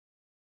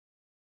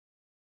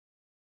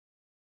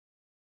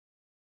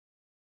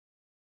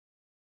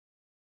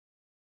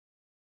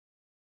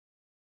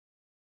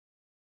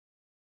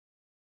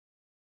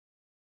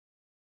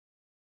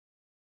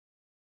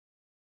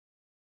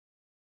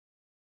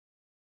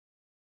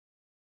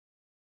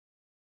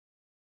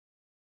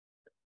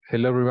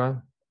Hello,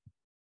 everyone.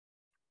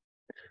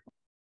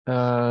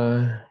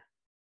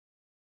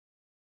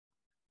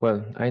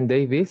 Well, I'm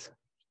Davis.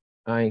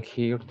 I'm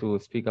here to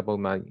speak about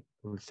my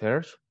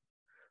research.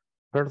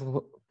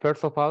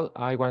 First of all,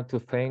 I want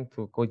to thank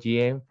to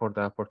CoGM for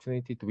the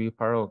opportunity to be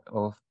part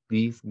of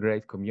this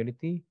great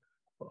community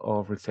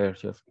of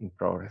researchers in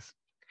progress.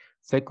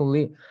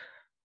 Secondly,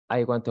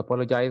 I want to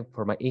apologize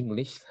for my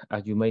English.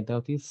 As you may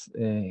notice,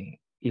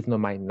 it's not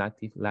my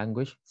native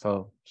language,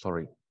 so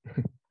sorry.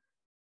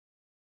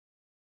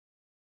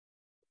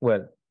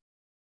 Well,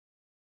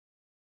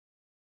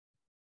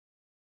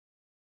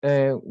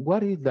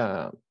 what is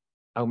the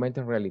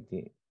augmented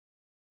reality?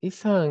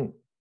 It's a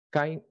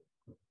kind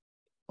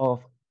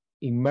of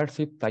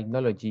immersive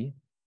technology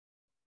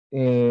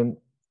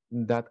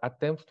that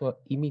attempts to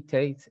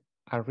imitate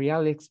a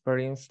real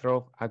experience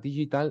through a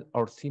digital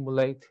or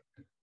simulate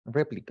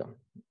replica.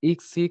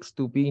 It seeks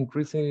to be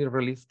increasingly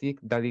realistic,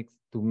 that is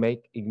to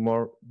make it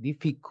more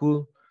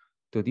difficult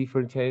to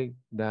differentiate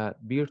the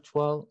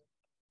virtual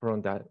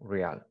from the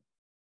real.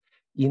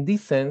 In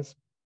this sense,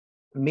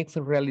 mixed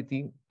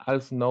reality,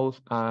 also known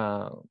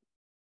as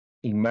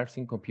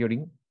immersive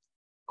computing,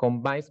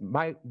 combines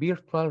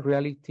virtual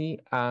reality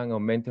and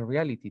augmented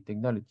reality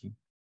technology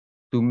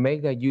to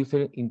make the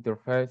user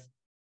interface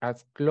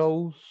as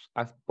close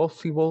as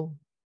possible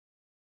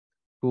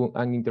to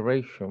an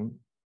interaction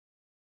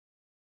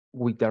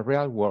with the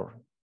real world.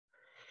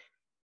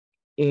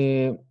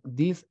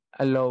 This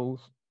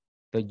allows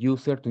the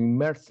user to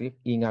immerse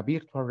in a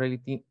virtual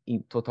reality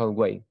in total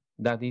way,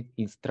 that it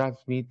is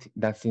transmit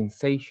the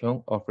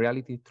sensation of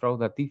reality through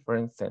the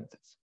different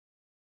senses.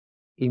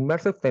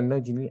 Immersive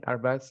technology are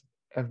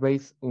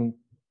based on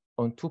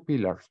two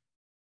pillars.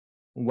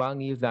 One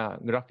is the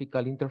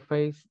graphical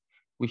interface,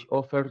 which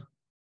offers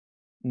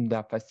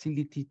the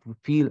facility to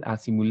feel a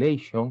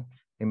simulation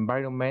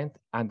environment,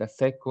 and the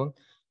second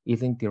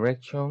is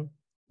interaction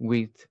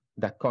with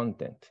the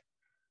content.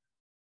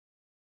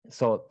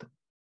 So,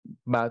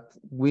 but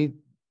with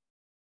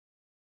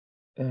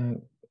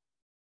there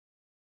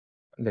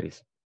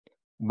is,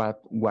 but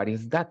what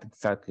is that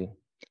exactly?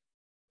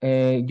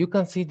 You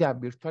can see the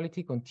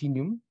virtuality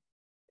continuum.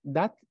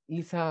 That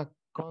is a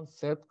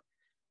concept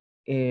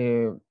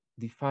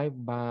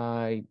defined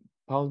by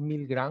Paul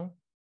Milgram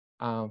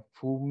and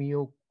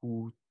Fumio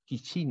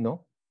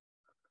Kishino,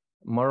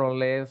 more or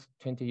less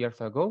 20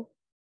 years ago.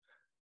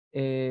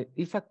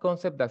 It's a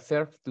concept that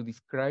serves to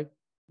describe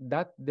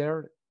that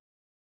there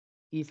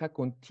is a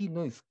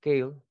continuous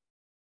scale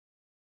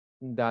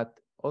that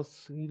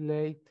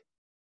oscillates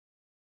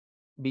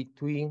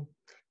between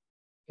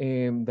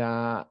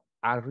a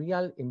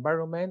real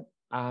environment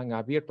and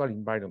a virtual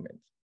environment.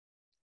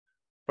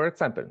 For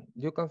example,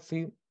 you can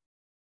see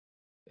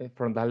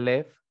from the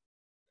left,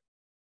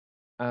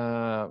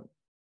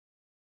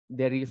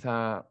 there is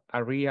a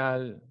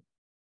real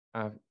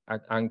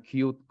and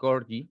cute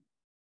corgi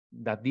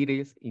that it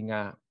is in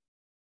a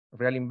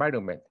real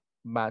environment.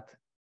 But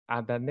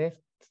at the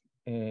next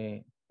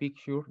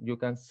picture, you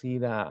can see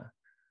a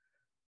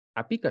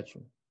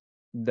Pikachu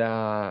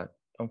that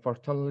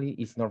unfortunately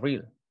is not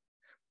real.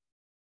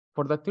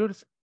 For the third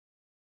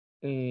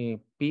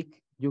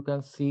pic, you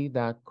can see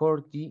the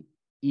corgi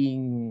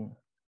in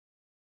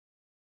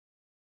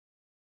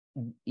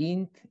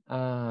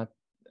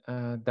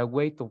the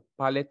way to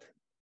Palette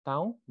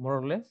Town, more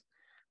or less.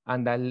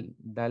 And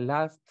the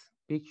last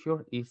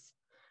picture is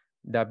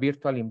the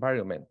virtual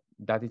environment,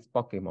 that is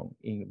Pokemon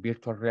in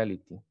virtual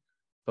reality.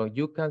 So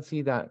you can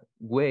see the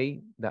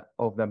way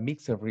of the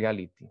mixed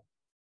reality.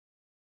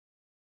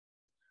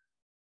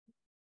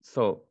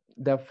 So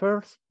the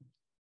first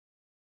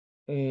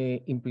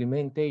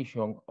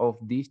implementation of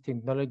this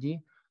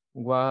technology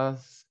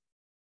was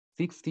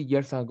 60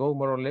 years ago,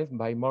 more or less,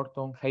 by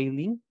Morton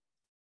Hailing.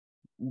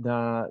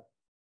 That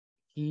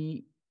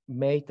he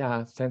made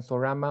a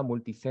sensorama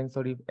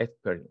multisensory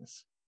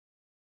experience,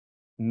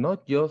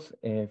 not just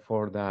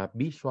for the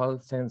visual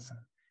sense,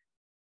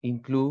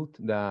 include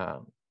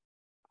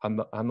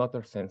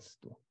another sense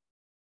too.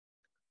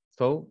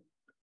 So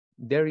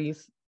there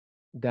is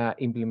the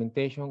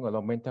implementation of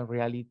augmented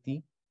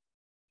reality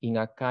in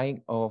a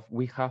kind of,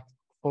 we have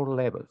 4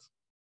 levels.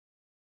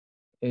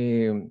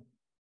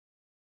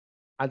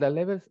 At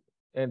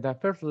the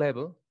first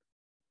level,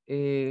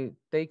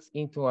 takes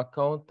into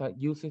account the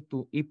user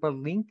to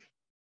hyperlink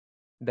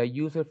the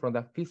user from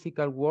the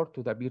physical world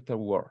to the virtual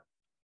world.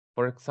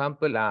 For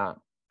example, a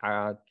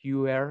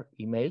QR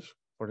image,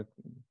 for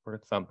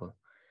example.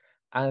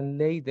 And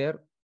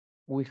later,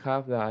 we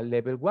have the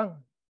level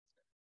 1,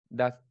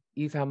 that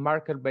is a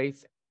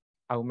marker-based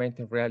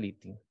augmented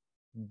reality.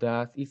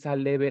 That is a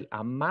level,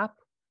 a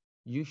map,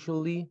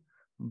 usually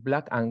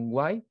black and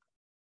white.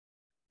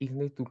 It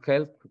needs to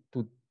help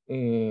to,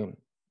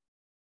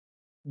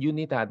 you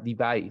need a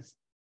device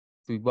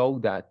to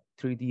evoke that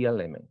 3D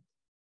element.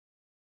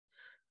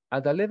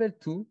 At the level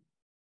 2,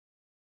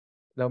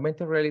 the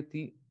augmented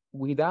reality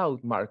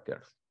without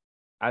markers.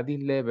 At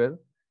this level,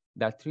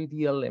 the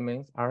 3D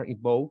elements are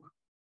evoked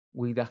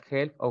with the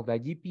help of the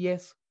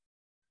GPS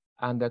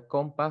and the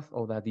compass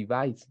of the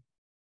device.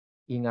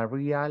 in a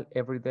real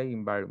everyday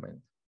environment.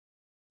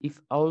 It's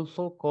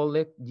also called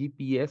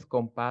GPS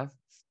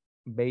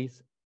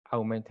compass-based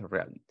augmented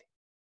reality.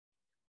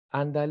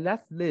 And the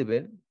last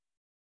level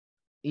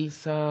is,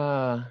 is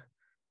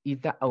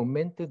the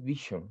augmented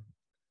vision.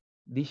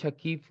 This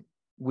achieved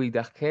with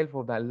the help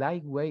of the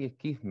lightweight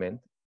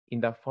equipment in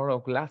the form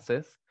of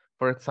glasses.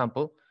 For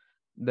example,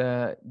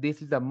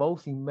 this is the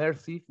most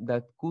immersive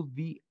that could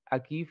be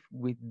achieved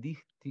with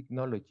this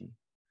technology.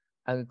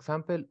 An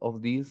example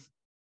of this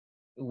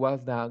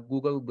was the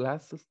Google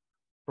Glasses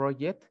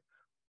project,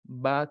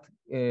 but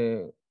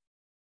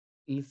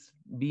is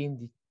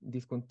being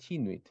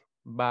discontinued.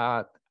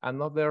 But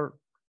another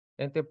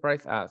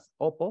enterprise as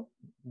Oppo,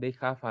 they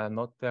have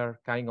another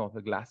kind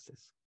of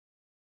glasses.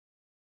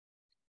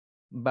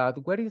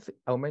 But what is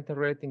augmented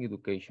reality in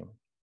education?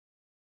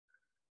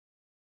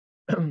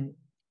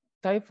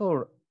 Type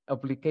for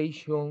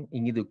application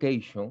in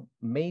education,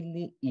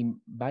 mainly in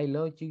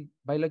biology,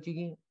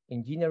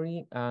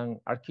 engineering, and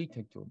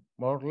architecture,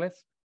 more or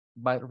less,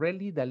 but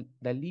really the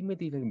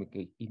limit is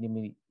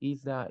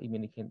the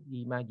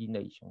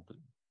imagination.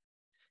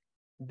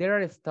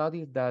 There are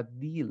studies that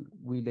deal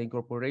with the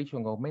incorporation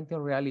of augmented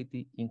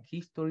reality in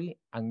history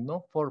and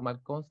non-formal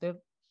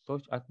concepts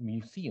such as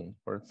museums,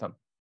 for example.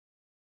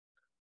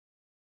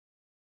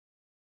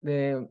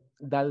 The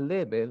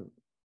level,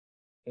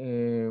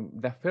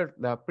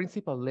 the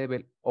principal level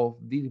of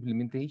this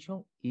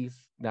implementation is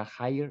the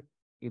higher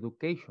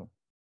education.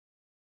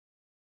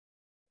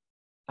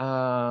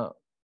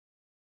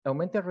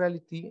 Augmented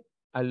reality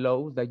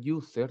allows the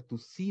user to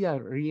see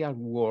a real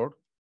world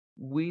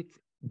with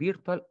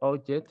virtual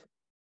objects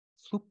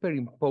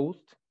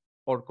superimposed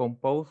or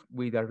composed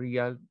with a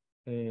real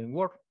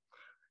world.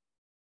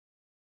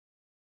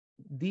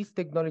 This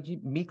technology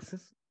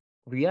mixes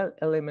real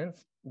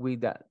elements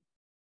with the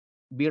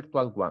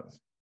virtual ones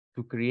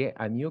to create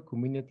a new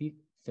community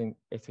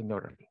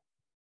scenario.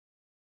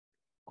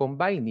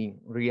 Combining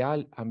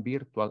real and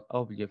virtual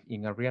objects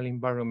in a real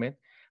environment,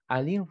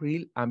 align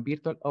real and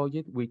virtual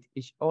objects with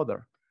each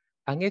other,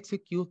 and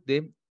execute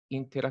them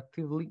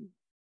interactively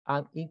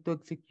and into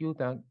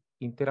execute an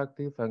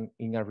interactive and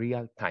in a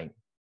real time,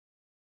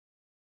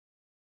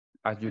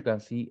 as you can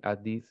see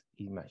at this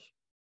image.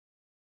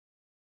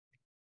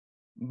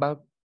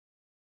 But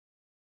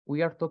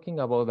we are talking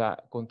about the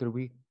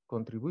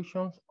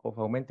contributions of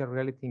augmented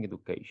reality in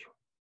education.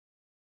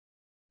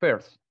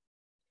 First,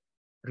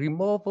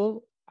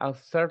 removal of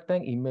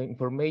certain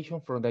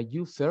information from the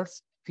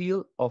user's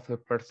field of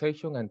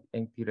perception and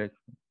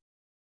interaction.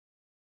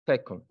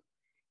 Second,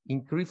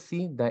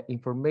 increasing the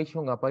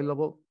information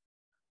available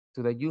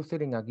to the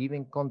user in a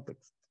given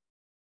context.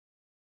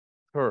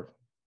 Third,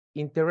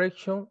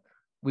 interaction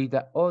with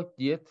the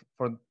object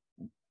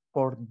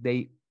for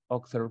the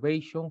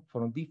observation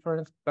from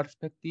different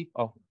perspectives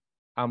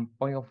and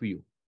point of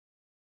view.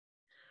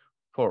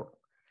 Fourth,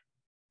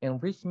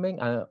 enrichment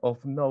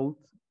of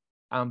notes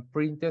and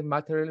printed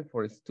material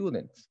for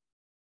students.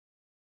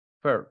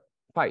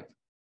 Five,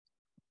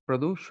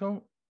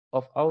 production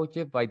of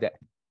objects by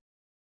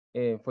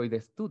for the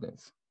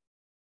students,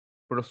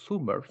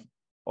 prosumers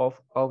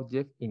of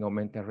objects in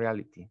augmented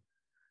reality.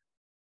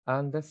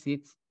 And the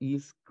sixth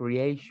is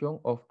creation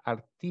of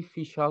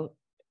artificial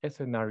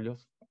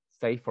scenarios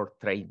safe for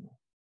training.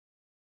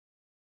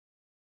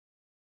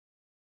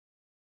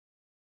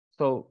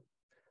 So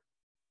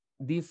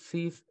this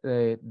is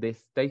the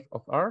state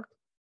of art.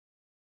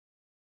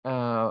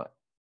 I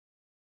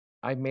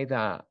made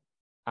a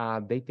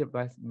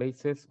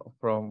database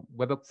from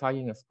Web of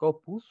Science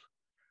Scopus.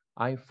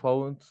 I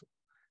found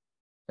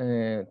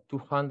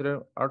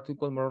 200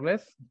 articles more or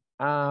less,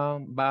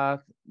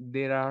 but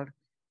there are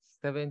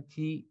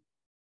 70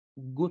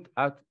 good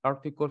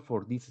articles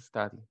for this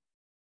study.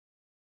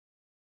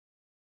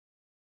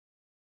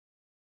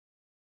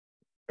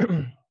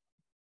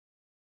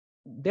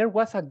 There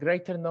was a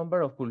greater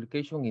number of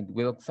publications in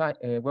Web of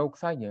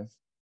Science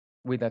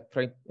with a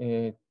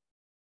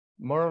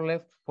more or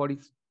less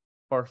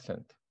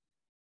 40%.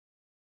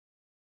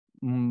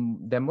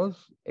 The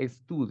most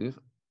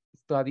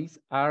studies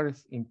are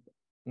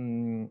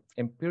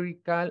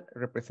empirical,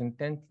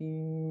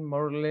 representing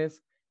more or less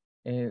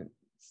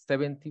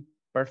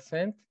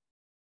 70%,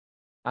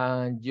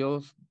 and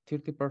just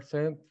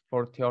 30%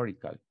 for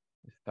theoretical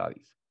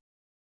studies.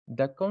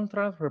 The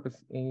contrast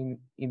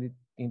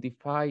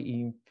identified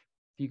in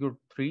figure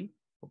 3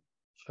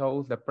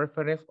 shows the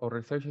preference of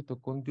researchers to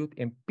conduct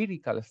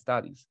empirical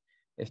studies,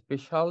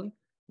 especially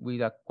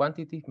with a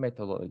quantitative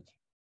methodology.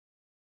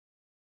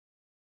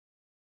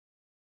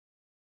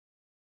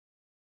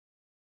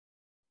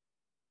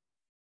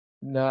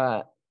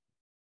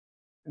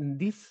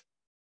 This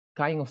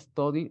kind of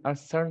study are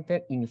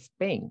certain in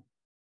Spain.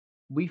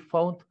 We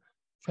found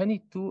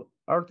 22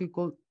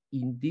 articles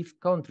in this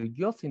country,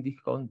 just in this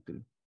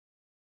country.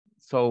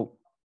 So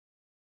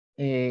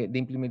the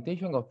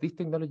implementation of this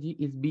technology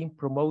is being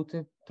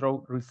promoted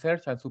through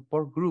research and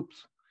support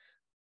groups.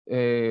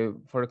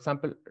 For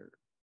example,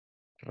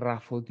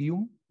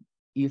 Rafodium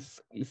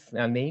is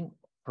a name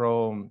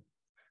from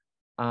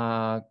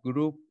a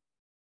group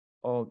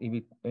of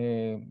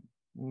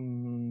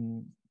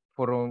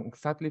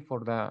exactly for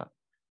the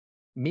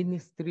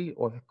Ministry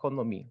of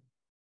Economy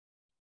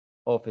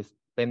of the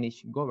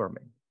Spanish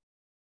government.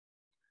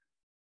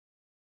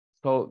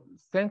 So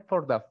thanks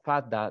for the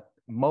fact that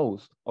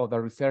most of the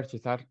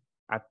researchers are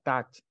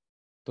attached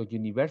to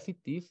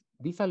universities,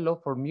 this allows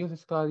for music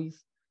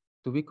studies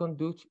to be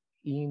conducted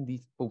in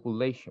this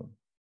population.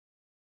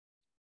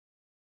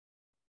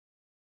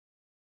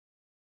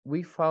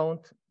 We found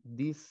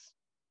this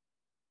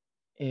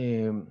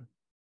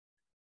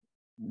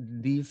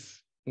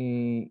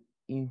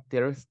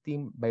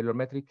interesting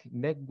biometric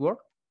network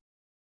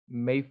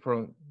made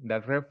from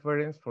the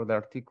reference for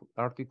the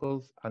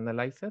articles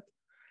analyzed.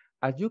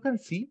 As you can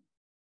see,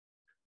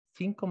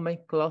 5 main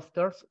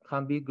clusters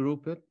can be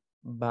grouped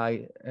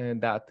by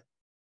that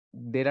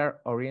they are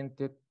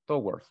oriented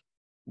towards,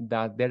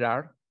 that there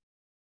are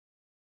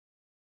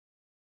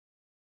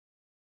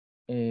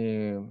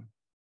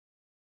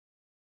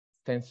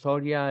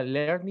sensorial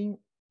learning,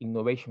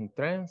 innovation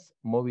trends,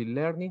 mobile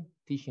learning,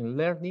 teaching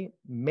learning,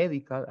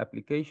 medical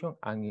application,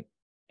 and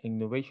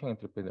innovation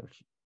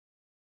entrepreneurship.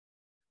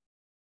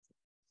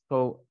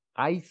 So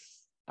I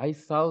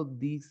saw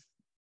these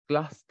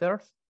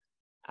clusters.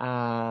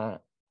 I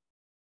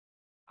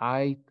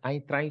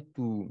try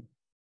to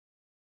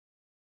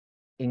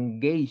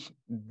engage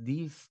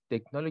this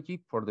technology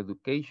for the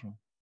education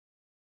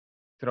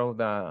through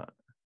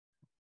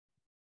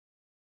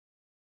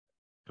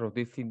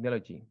this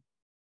technology.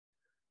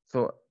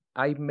 So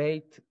I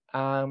made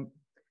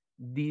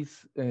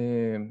this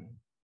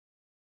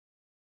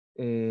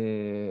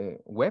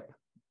web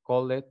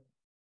called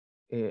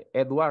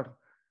Edward.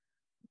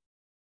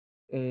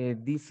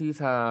 This is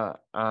a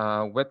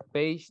web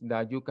page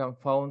that you can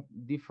find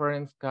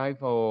different kinds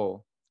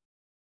of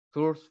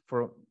tools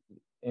from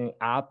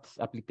apps,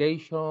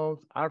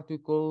 applications,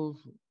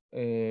 articles,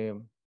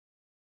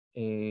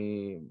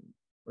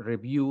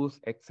 reviews,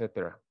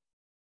 etc.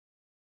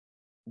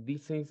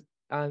 This is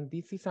an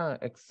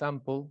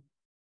example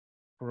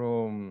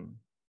from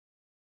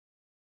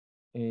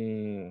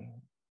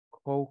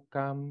how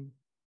can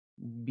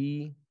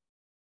be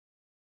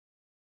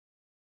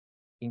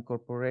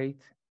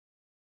incorporate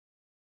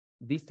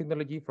this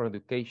technology for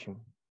education,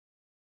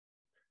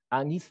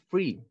 and it's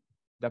free.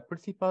 The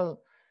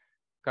principal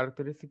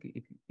characteristic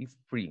is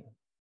free.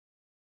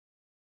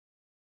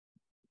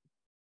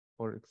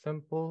 For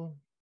example,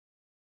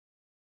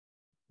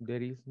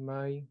 there is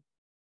my,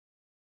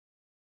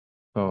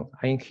 oh,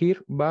 I'm here,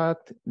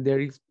 but there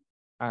is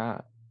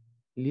a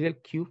little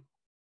cube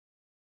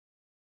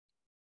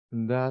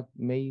that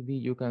maybe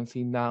you can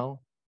see now,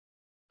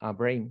 a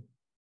brain.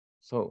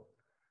 So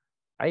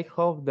I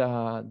hope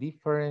the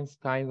different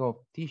kind of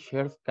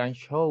teachers can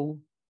show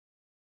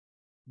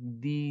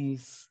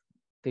this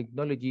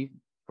technology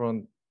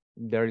from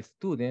their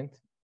students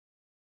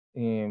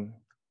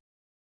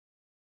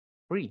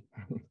free.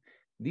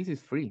 This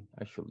is free,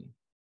 actually.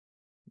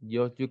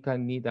 You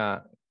can need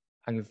a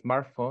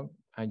smartphone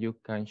and you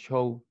can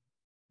show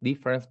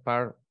different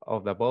part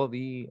of the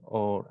body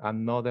or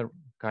another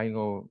kind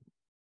of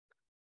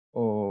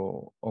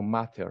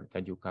matter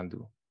that you can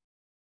do.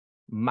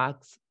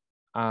 Max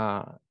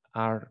are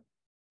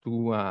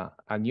to a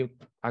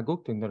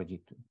good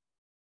technology too.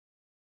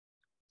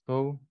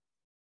 So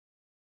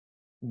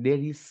there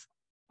is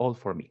all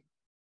for me.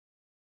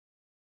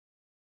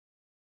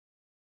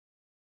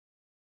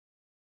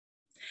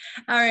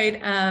 All right,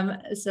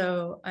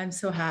 so I'm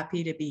so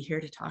happy to be here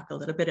to talk a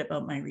little bit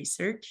about my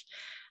research,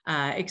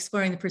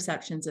 exploring the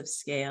perceptions of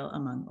scale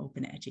among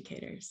open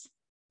educators.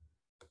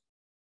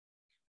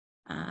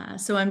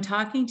 So I'm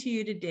talking to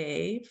you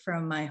today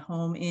from my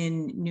home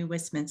in New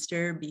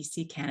Westminster,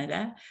 BC,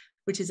 Canada,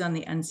 which is on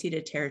the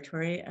unceded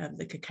territory of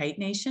the Chicué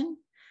Nation.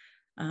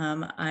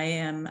 I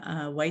am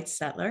a white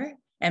settler,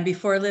 and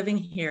before living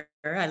here,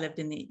 I lived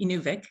in the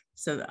Inuvik.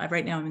 So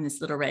right now I'm in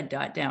this little red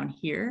dot down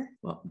here.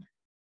 Well,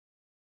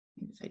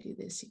 if I do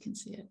this, you can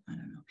see it. I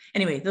don't know.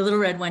 Anyway, the little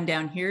red one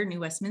down here, New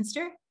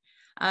Westminster.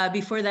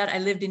 Before that, I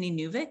lived in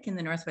Inuvik in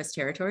the Northwest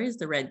Territories,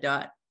 the red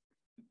dot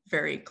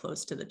very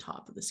close to the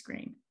top of the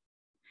screen.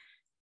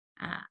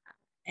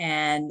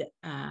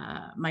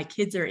 My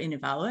kids are in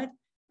Inuvialuit,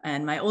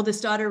 and my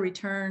oldest daughter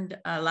returned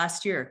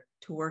last year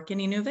to work in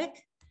Inuvik.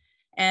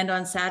 And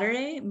on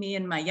Saturday, me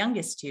and my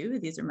youngest two,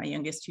 these are my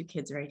youngest two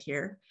kids right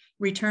here,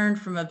 returned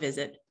from a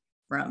visit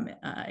from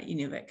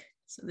Inuvik.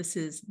 So this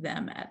is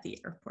them at the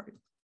airport.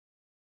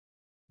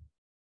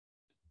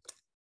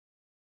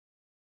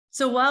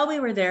 So while we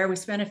were there, we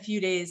spent a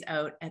few days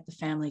out at the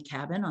family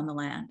cabin on the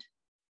land.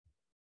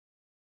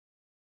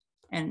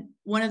 And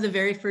one of the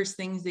very first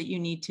things that you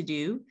need to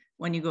do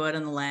when you go out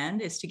on the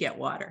land is to get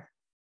water.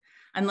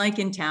 Unlike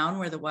in town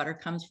where the water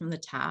comes from the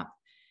tap,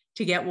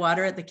 to get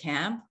water at the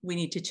camp, we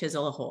need to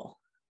chisel a hole.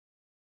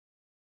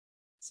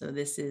 So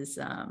this is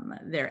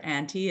their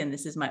auntie, and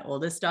this is my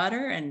oldest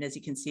daughter. And as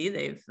you can see,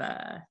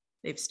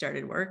 they've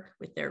started work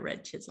with their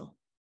red chisel.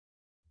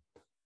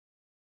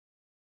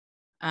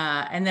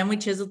 And then we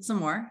chiseled some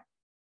more.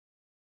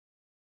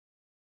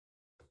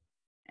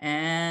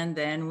 And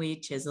then we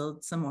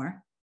chiseled some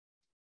more.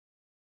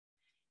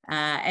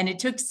 And it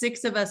took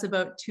 6 of us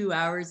about 2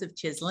 hours of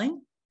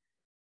chiseling.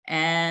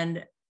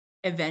 And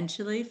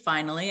eventually,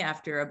 finally,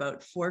 after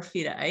about 4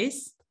 feet of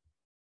ice,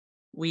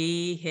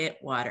 we hit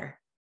water.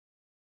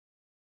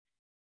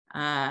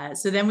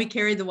 So then we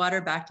carried the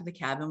water back to the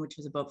cabin, which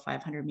was about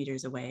 500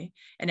 meters away.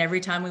 And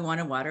every time we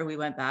wanted water, we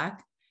went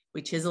back.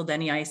 We chiseled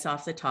any ice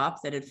off the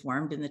top that had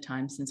formed in the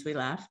time since we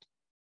left,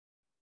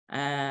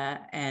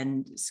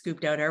 and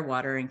scooped out our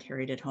water and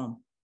carried it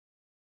home.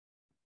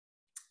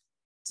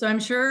 So I'm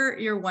sure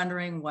you're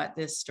wondering what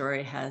this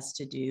story has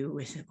to do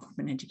with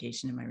open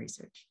education in my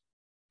research.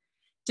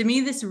 To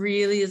me, this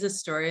really is a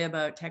story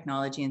about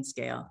technology and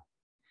scale.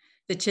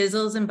 The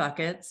chisels and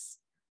buckets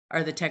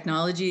are the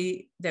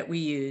technology that we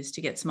use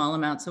to get small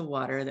amounts of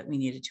water that we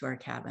needed to our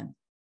cabin.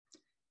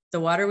 The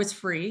water was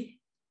free,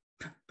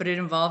 but it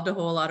involved a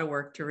whole lot of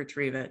work to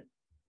retrieve it.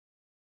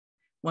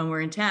 When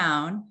we're in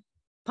town,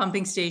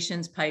 pumping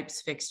stations,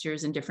 pipes,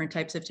 fixtures, and different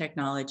types of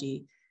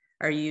technology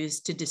are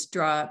used to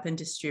draw up and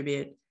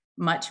distribute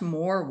much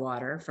more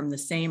water from the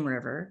same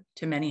river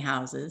to many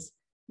houses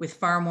with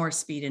far more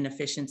speed and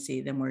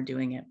efficiency than we're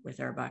doing it with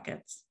our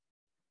buckets.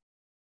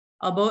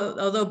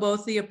 Although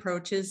both the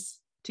approaches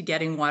to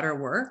getting water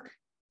work,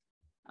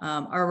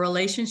 our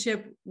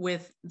relationship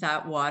with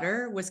that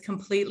water was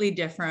completely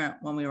different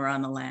when we were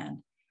on the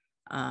land.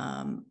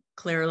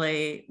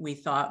 Clearly, we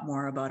thought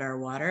more about our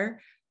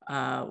water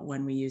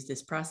when we use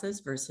this process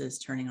versus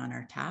turning on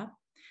our tap.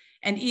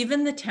 And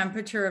even the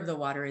temperature of the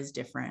water is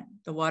different.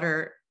 The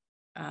water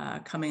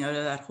coming out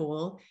of that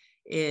hole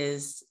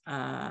is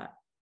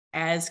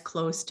as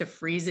close to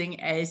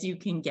freezing as you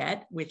can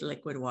get with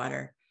liquid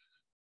water.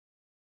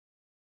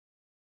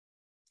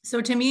 So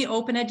to me,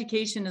 open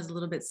education is a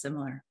little bit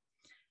similar.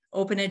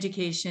 Open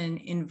education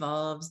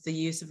involves the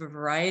use of a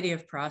variety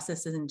of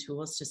processes and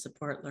tools to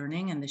support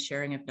learning and the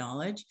sharing of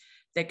knowledge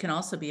that can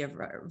also be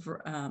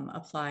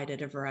applied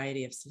at a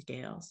variety of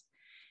scales.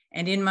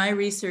 And in my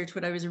research,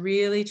 what I was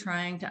really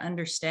trying to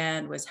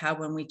understand was how,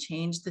 when we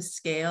change the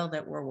scale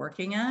that we're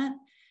working at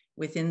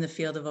within the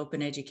field of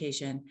open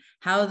education,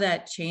 how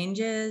that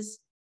changes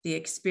the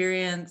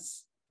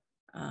experience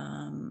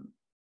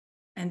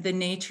and the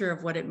nature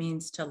of what it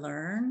means to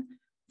learn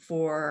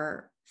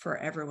for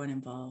everyone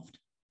involved.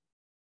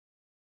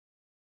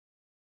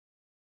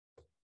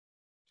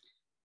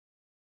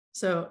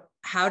 So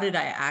how did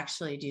I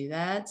actually do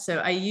that? So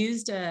I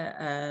used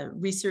a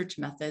research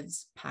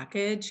methods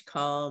package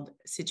called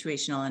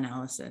situational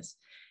analysis.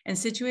 And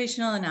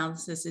situational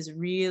analysis is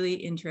really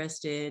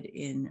interested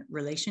in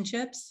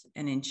relationships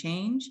and in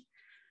change.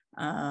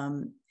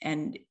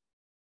 And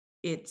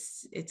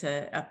it's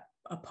a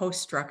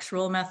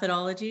post-structural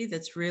methodology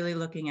that's really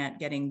looking at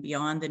getting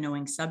beyond the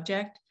knowing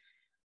subject,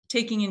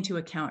 taking into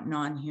account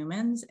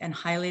non-humans, and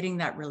highlighting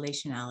that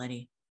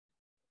relationality.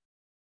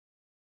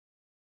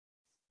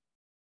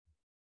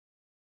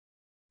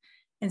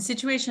 And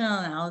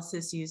situational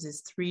analysis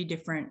uses 3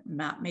 different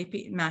map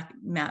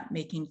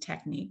making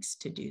techniques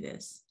to do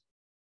this.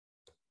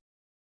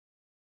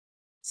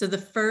 So the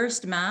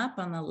first map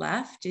on the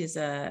left is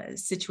a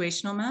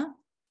situational map.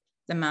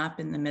 The map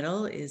in the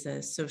middle is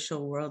a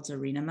social worlds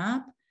arena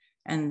map.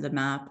 And the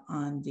map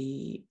on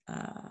the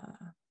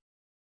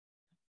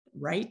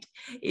right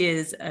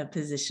is a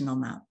positional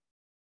map.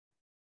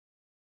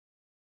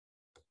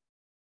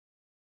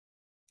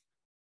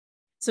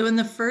 So in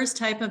the first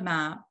type of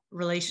map,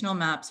 relational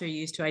maps are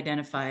used to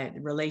identify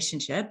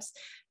relationships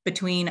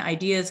between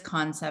ideas,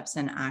 concepts,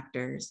 and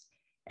actors.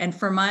 And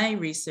for my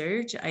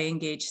research, I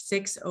engaged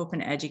 6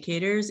 open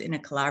educators in a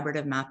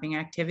collaborative mapping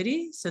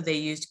activity. So they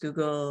used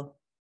Google,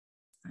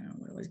 I don't know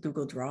what it was,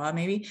 Google Draw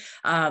maybe,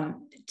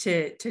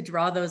 to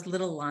draw those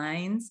little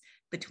lines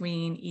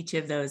between each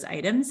of those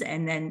items.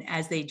 And then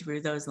as they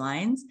drew those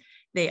lines,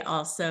 they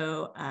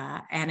also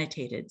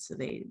annotated. So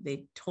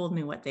they told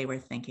me what they were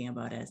thinking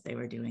about as they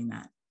were doing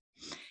that.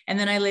 And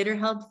then I later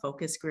held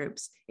focus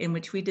groups in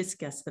which we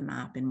discussed the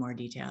map in more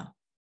detail.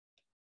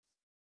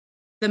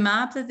 The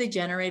map that they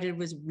generated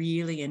was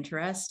really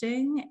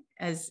interesting,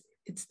 as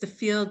it's the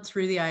field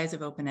through the eyes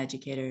of open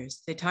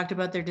educators. They talked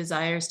about their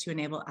desires to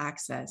enable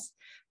access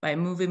by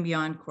moving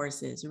beyond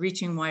courses,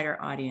 reaching wider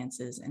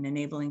audiences, and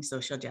enabling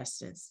social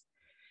justice.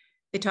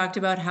 They talked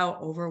about how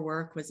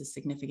overwork was a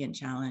significant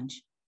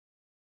challenge.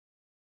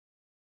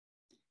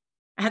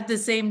 At the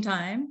same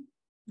time,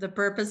 the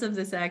purpose of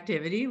this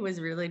activity was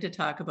really to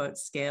talk about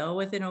scale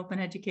within open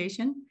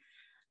education.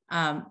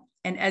 And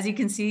as you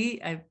can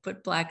see, I've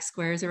put black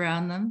squares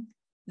around them.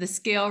 The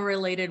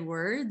scale-related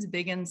words,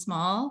 big and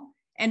small,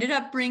 ended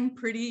up being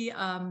pretty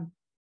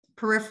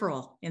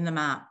peripheral in the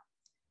map.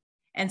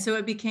 And so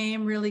it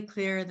became really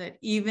clear that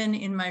even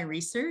in my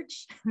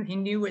research, they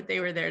knew what they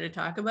were there to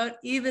talk about.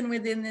 Even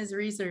within this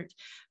research,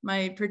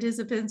 my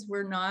participants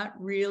were not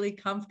really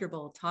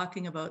comfortable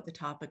talking about the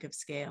topic of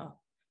scale.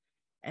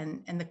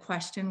 And the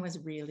question was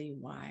really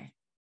why.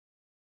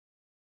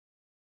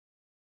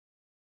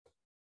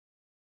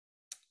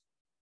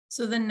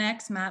 So the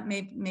next map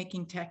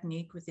making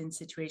technique within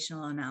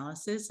situational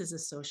analysis is a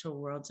social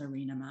worlds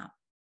arena map.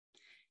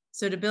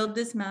 So to build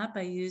this map,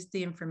 I used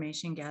the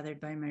information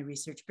gathered by my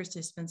research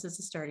participants as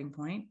a starting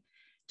point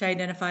to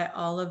identify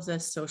all of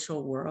the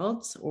social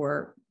worlds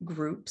or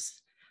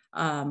groups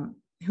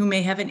who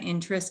may have an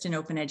interest in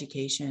open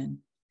education.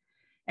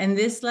 And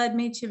this led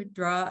me to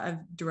draw a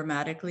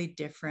dramatically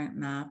different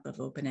map of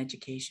open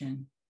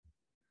education.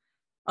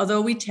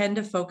 Although we tend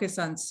to focus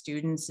on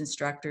students,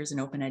 instructors,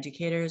 and open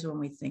educators when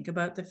we think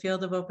about the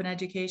field of open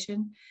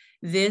education,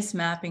 this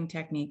mapping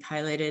technique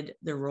highlighted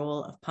the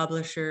role of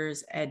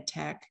publishers, ed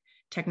tech,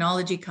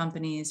 technology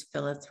companies,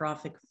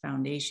 philanthropic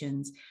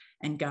foundations,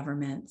 and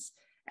governments,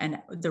 and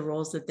the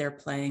roles that they're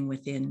playing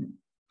within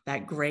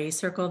that gray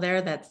circle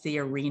there. That's the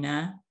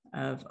arena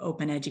of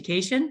open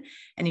education.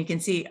 And you can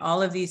see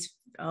all of these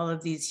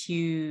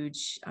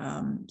huge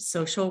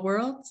social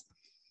worlds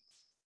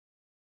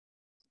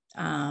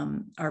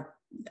are,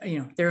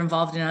 they're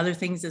involved in other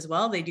things as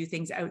well. They do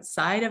things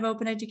outside of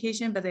open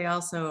education, but they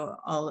also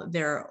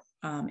they're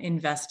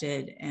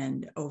invested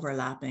and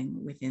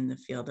overlapping within the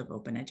field of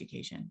open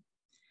education.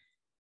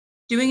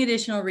 Doing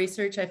additional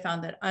research, I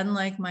found that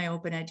unlike my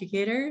open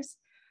educators,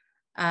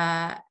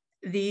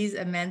 these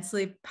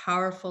immensely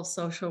powerful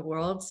social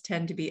worlds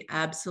tend to be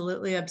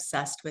absolutely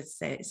obsessed with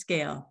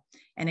scale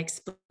and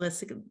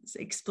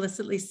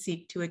explicitly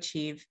seek to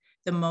achieve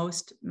the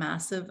most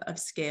massive of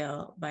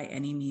scale by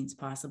any means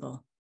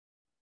possible.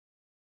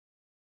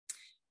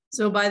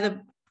 So by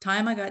the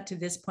time I got to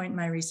this point in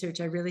my research,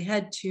 I really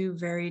had two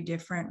very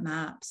different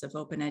maps of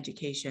open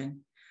education.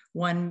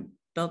 One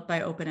built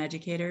by open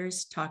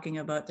educators talking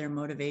about their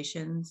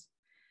motivations,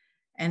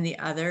 and the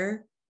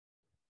other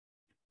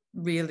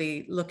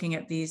really looking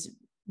at these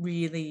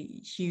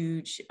really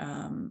huge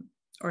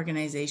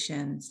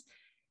organizations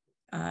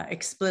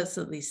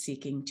explicitly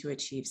seeking to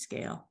achieve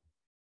scale.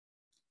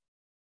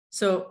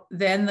 So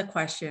then the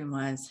question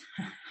was,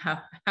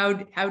 how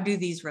do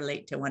these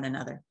relate to one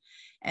another?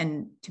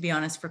 And to be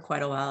honest, for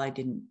quite a while, I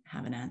didn't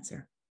have an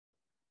answer.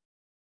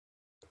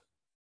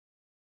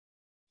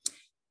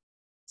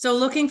 So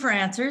looking for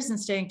answers and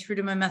staying true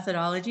to my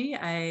methodology,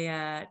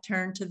 I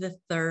turned to the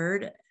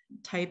third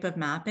type of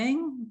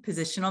mapping,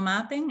 positional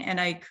mapping, and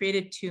I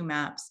created two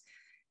maps.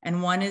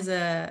 And one is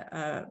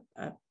a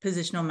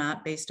positional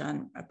map based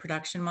on a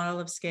production model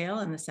of scale,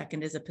 and the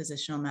second is a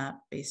positional map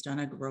based on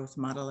a growth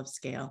model of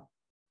scale.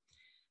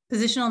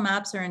 Positional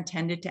maps are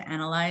intended to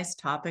analyze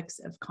topics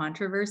of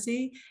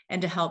controversy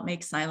and to help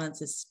make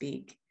silences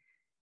speak.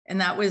 And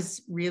that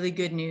was really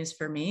good news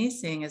for me,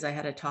 seeing as I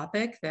had a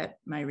topic that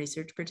my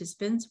research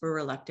participants were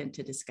reluctant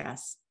to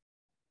discuss.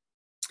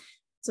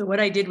 So what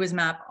I did was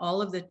map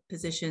all of the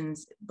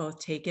positions, both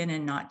taken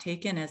and not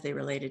taken, as they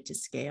related to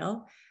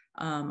scale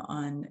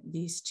on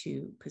these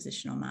two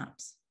positional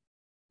maps.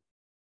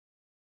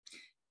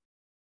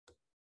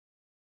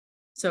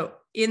 So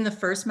in the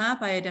first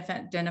map, I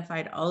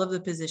identified all of the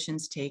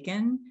positions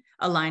taken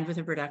aligned with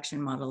a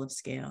production model of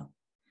scale.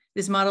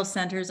 This model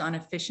centers on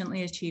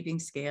efficiently achieving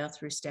scale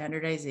through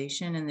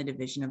standardization and the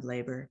division of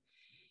labor.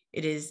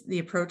 It is the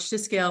approach to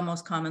scale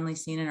most commonly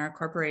seen in our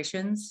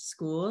corporations,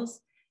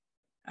 schools,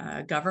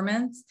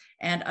 governments,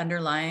 and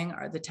underlying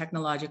are the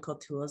technological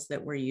tools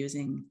that we're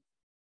using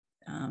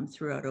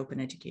throughout open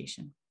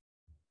education.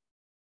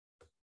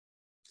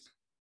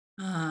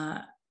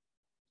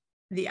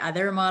 The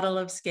other model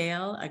of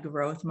scale, a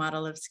growth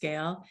model of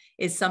scale,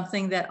 is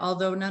something that,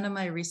 although none of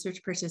my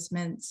research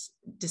participants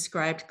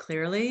described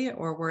clearly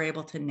or were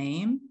able to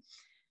name,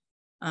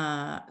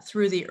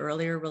 through the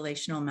earlier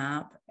relational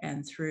map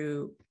and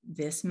through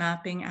this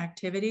mapping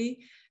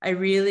activity, I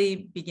really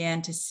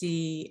began to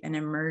see an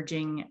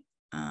emerging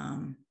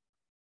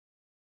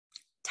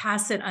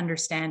tacit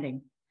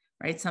understanding,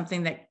 right?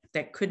 Something that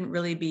couldn't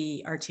really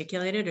be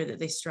articulated, or that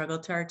they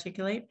struggled to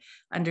articulate,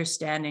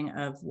 understanding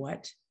of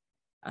what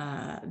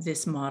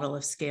this model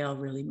of scale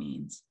really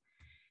means.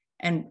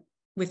 And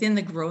within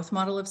the growth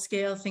model of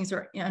scale, things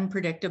are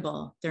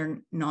unpredictable, they're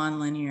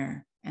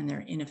nonlinear, and they're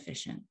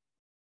inefficient.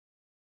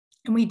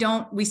 And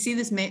we see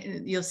this,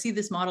 you'll see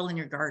this model in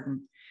your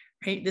garden,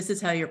 right? This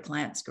is how your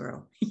plants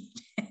grow.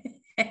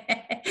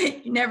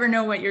 You never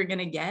know what you're going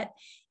to get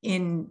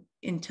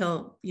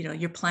until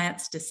your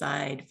plants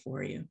decide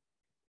for you.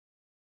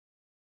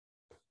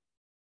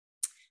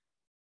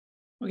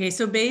 Okay,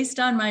 so based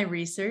on my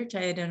research,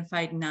 I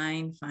identified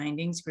 9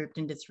 findings grouped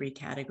into 3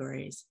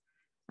 categories.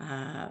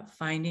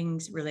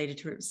 Findings related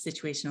to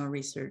situational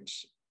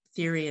research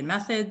theory and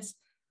methods,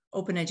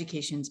 open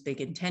education's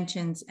big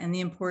intentions, and the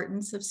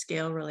importance of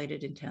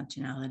scale-related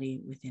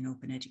intentionality within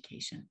open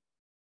education.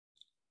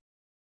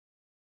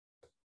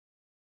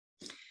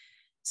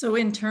 So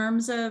in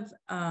terms of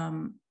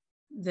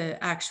the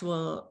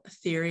actual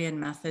theory and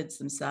methods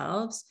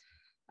themselves,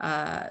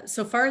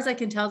 so far as I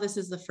can tell, this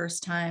is the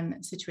first time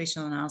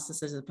situational analysis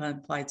has been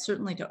applied,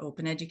 certainly to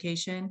open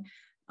education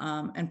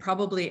and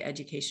probably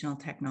educational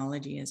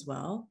technology as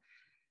well.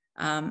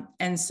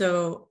 And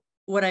so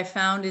what I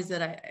found is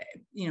that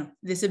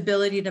this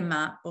ability to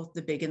map both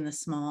the big and the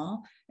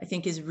small, I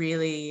think is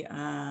really,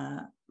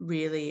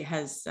 really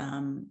has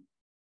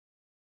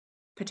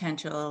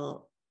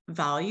potential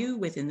value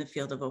within the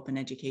field of open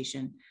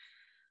education.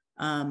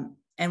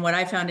 And what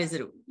I found is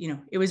that,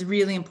 it was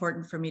really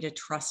important for me to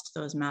trust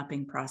those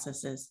mapping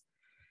processes,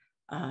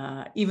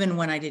 even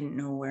when I didn't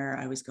know where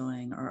I was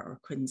going or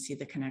couldn't see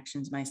the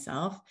connections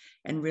myself,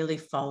 and really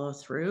follow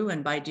through.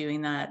 And by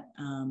doing that,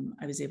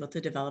 I was able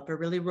to develop a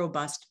really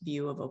robust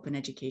view of open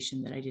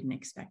education that I didn't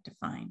expect to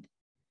find.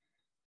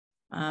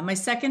 My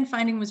second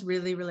finding was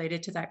really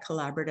related to that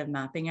collaborative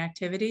mapping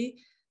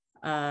activity,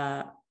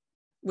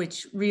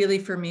 which really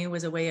for me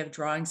was a way of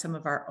drawing some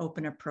of our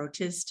open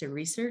approaches to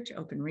research,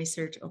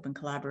 open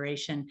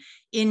collaboration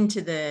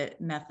into the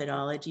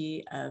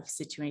methodology of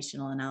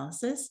situational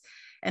analysis.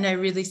 And I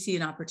really see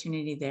an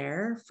opportunity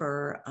there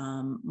for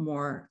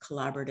more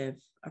collaborative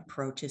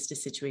approaches to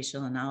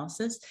situational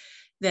analysis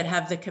that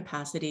have the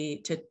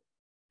capacity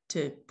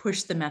to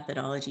push the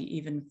methodology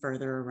even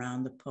further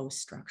around the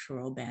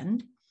post-structural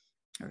bend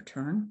or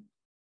turn.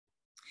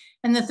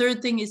 And the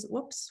third thing is,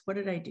 whoops, what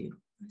did I do?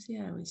 See,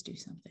 I always do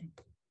something.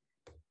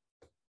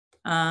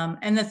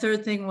 And the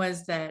third thing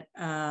was that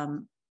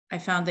I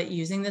found that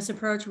using this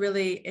approach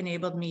really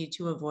enabled me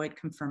to avoid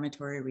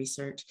confirmatory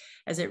research,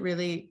 as it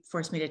really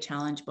forced me to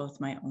challenge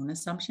both my own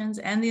assumptions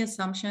and the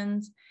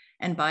assumptions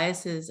and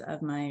biases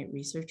of my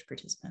research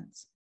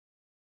participants.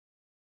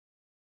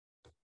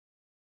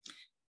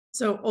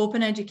 So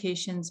open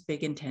education's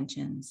big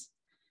intentions.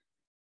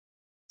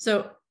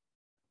 So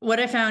what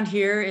I found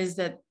here is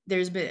that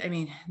there's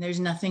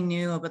nothing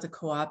new about the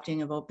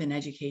co-opting of open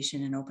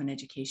education and open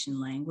education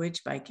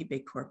language by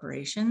big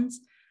corporations.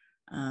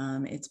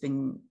 It's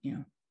been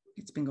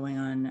going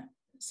on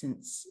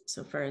since,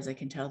 so far as I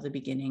can tell, the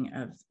beginning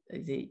of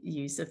the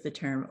use of the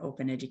term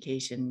open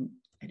education.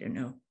 I don't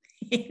know,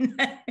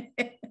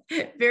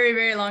 very,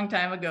 very long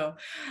time ago.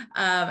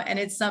 And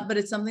it's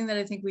something that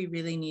I think we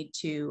really need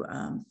to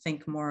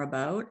think more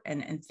about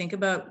and think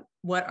about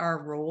what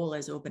our role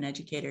as open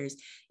educators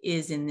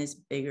is in this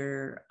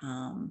bigger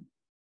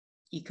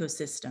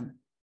ecosystem.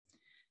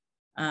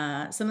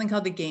 Something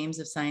called the Games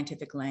of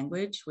Scientific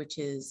Language, which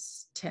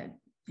is,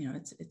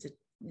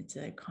 it's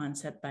a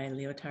concept by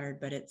Lyotard,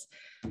 but it's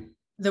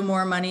the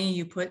more money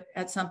you put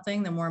at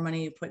something, the more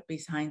money you put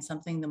behind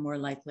something, the more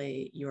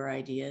likely your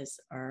ideas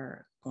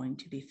are going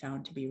to be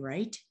found to be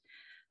right.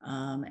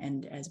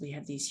 And as we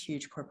have these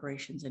huge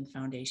corporations and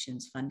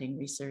foundations funding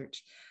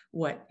research,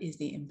 what is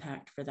the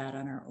impact for that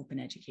on our open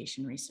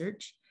education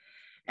research?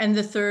 And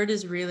the third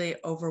is really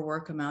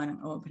overwork among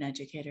open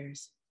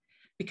educators,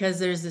 because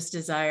there's this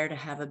desire to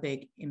have a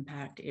big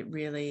impact. It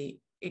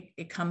really,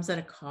 it comes at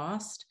a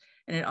cost,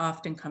 and it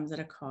often comes at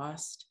a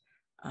cost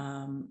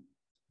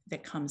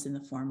that comes in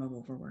the form of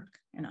overwork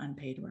and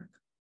unpaid work.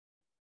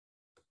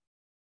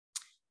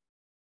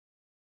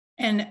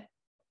 And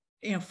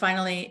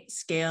finally,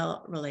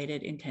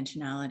 scale-related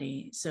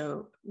intentionality.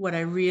 So what I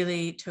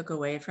really took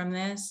away from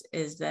this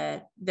is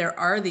that there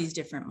are these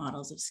different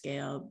models of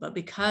scale, but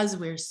because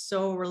we're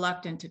so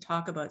reluctant to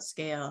talk about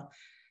scale,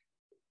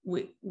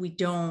 we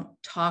don't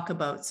talk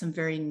about some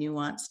very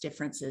nuanced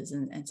differences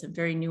and some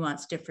very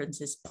nuanced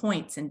differences,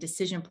 points and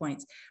decision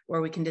points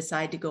where we can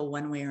decide to go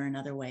one way or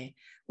another way.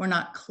 We're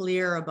not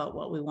clear about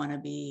what we want to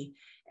be.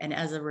 And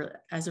as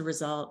a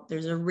result,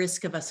 there's a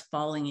risk of us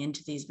falling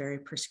into these very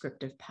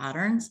prescriptive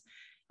patterns,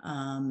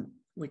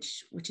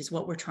 which is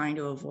what we're trying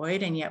to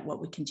avoid, and yet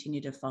what we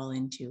continue to fall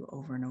into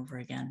over and over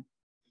again.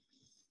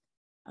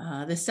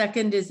 The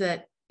second is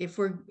that if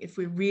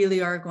we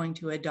really are going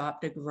to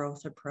adopt a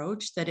growth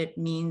approach, that it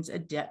means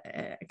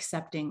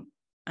accepting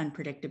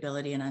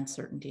unpredictability and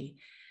uncertainty.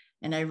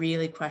 And I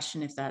really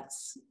question if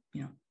that's,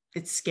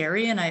 it's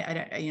scary,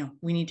 and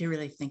we need to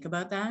really think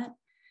about that.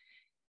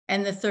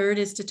 And the third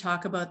is to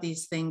talk about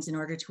these things in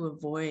order to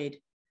avoid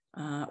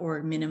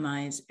or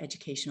minimize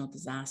educational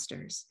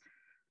disasters.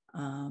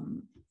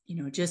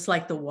 Just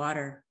like the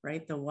water,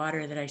 right? The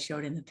water that I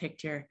showed in the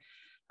picture,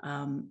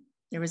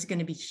 there was going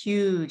to be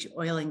huge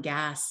oil and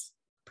gas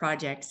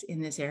projects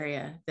in this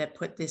area that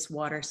put this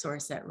water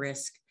source at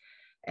risk.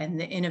 And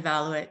the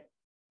Inevaluate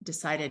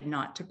decided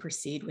not to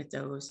proceed with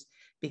those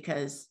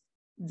because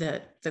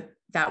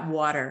that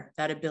water,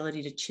 that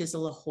ability to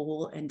chisel a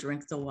hole and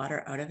drink the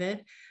water out of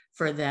it,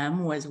 for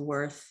them was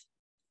worth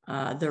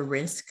the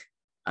risk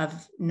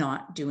of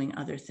not doing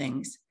other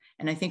things.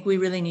 And I think we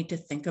really need to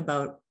think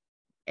about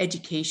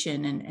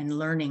education and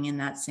learning in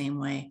that same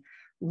way.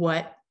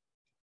 What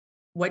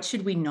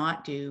should we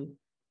not do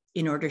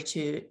in order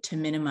to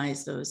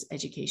minimize those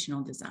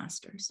educational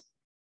disasters?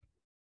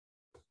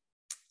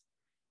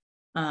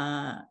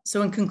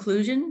 So in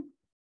conclusion,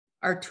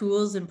 our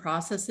tools and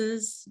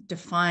processes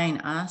define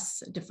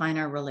us, define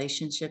our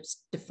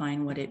relationships,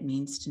 define what it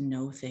means to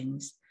know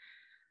things.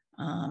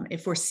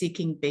 If we're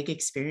seeking big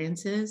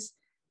experiences,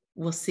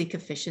 we'll seek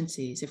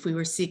efficiencies. If we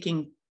were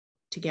seeking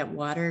to get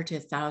water to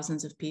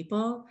thousands of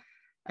people,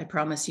 I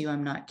promise you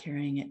I'm not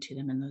carrying it to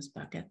them in those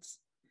buckets.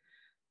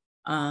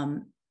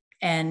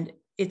 And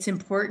it's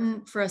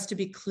important for us to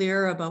be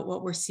clear about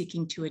what we're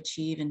seeking to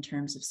achieve in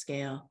terms of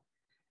scale.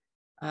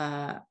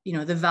 You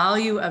know, the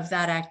value of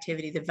that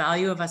activity, the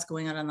value of us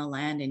going out on the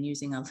land and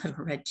using a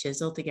little red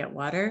chisel to get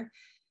water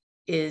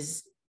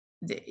is,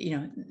 you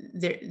know,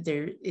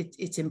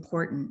 it's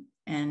important.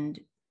 And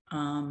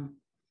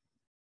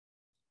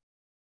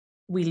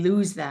we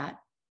lose that,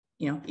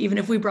 you know, even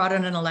if we brought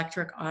in an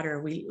electric auger,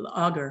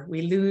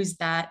 we lose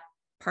that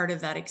part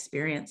of that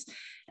experience.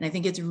 And I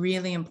think it's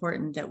really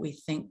important that we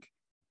think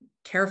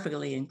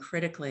carefully and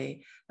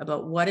critically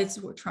about what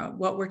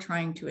we're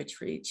trying to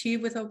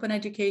achieve with open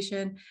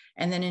education,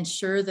 and then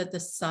ensure that the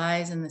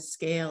size and the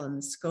scale and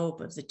the scope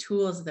of the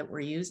tools that we're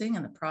using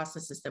and the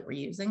processes that we're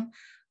using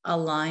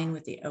align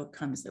with the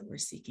outcomes that we're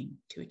seeking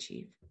to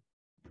achieve.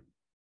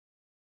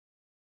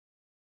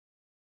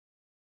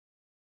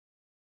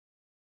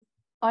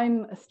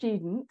 I'm a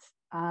student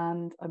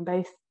and I'm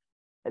based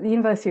at the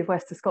University of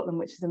Western Scotland,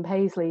 which is in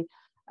Paisley.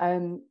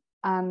 And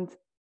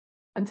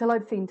until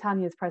I'd seen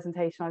Tanya's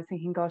presentation, I was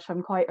thinking, gosh,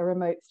 I'm quite a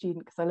remote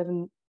student because I live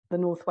in the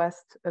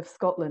northwest of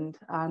Scotland,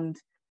 and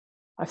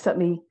I've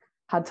certainly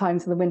had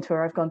times in the winter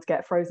where I've gone to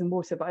get frozen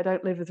water, but I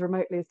don't live as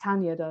remotely as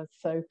Tanya does.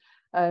 So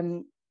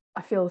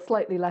I feel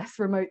slightly less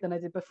remote than I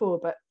did before,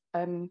 but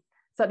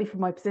certainly from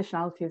my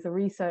positionality as a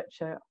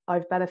researcher,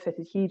 I've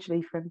benefited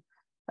hugely from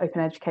open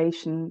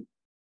education,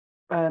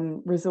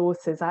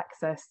 resources,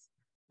 access,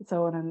 and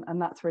so on. And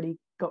that's really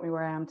got me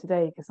where I am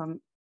today, because I'm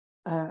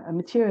a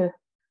mature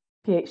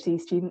PhD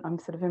student. I'm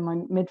sort of in my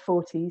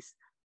mid-40s,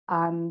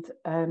 and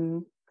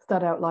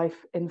started out life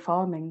in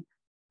farming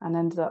and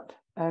ended up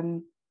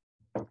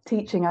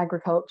teaching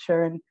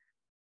agriculture,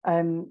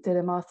 and did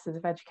a Master's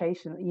of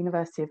Education at the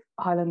University of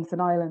Highlands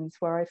and Islands,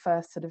 where I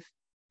first sort of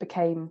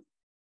became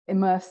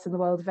immersed in the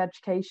world of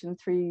education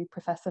through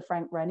Professor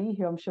Frank Rennie,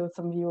 who I'm sure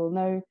some of you all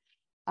know,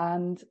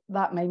 and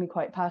that made me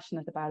quite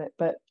passionate about it.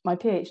 But my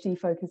PhD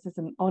focus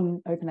isn't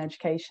on open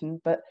education,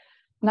 but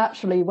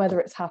naturally, whether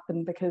it's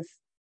happened because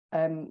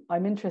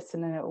I'm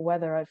interested in it or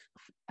whether I've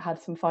had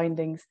some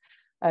findings,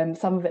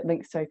 some of it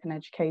links to open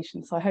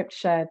education. So I hope to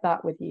share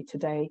that with you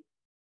today.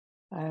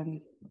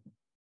 And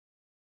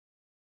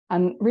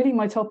really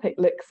my topic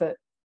looks at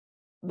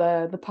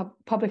the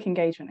public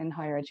engagement in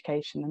higher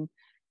education,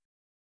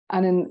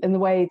 and in the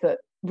way that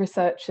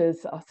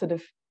researchers are sort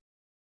of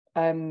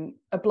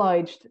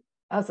obliged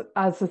as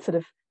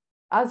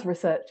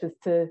researchers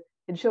to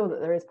ensure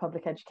that there is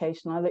public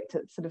education. I looked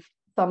at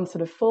some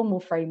sort of formal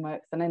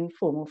frameworks and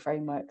informal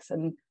frameworks,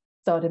 and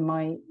started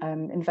my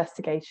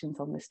investigations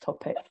on this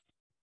topic.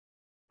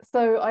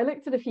 So I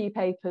looked at a few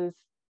papers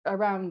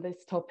around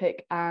this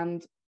topic,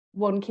 and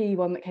one key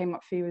one that came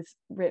up for you was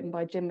written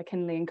by Jim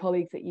McKinley and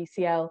colleagues at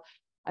UCL,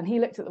 and he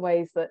looked at the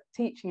ways that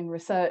teaching and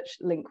research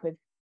link with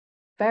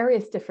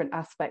various different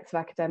aspects of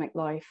academic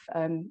life.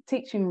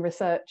 Teaching and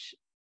research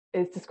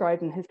is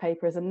described in his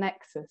paper as a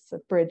nexus, a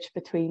bridge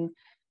between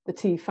the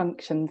two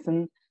functions,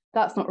 and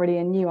that's not really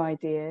a new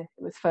idea.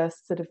 It was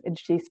first sort of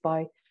introduced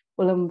by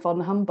Wilhelm von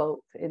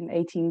Humboldt in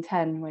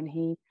 1810, when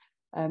he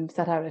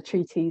set out a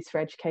treatise for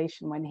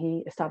education when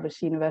he established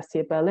the University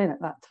of Berlin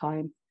at that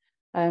time.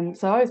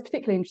 So I was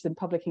particularly interested in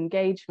public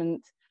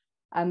engagement,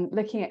 and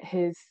looking at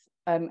his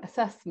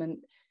assessment,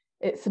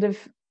 it sort of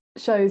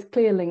shows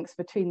clear links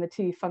between the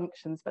two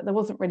functions, but there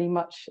wasn't really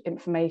much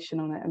information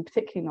on it, and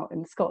particularly not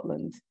in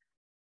Scotland.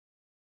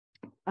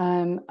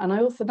 And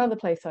another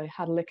place I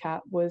had a look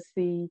at was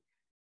the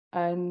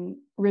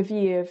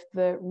review of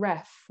the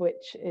REF,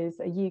 which is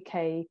a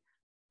UK,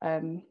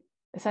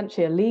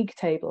 essentially a league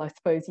table, I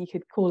suppose you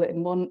could call it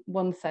in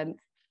one sense,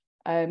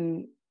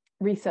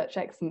 research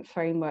excellence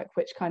framework,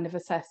 which kind of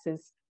assesses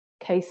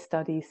case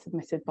studies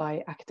submitted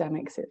by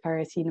academics at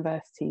various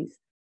universities.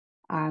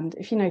 And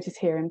if you notice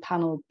here in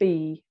panel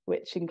B,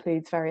 which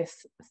includes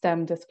various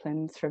STEM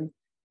disciplines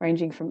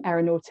ranging from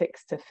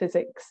aeronautics to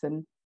physics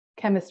and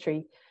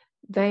chemistry,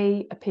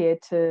 they appeared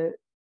to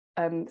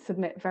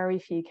submit very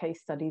few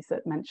case studies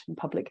that mention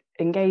public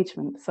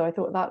engagement. So I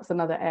thought that was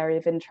another area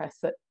of interest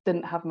that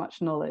didn't have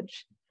much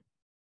knowledge.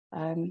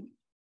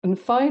 And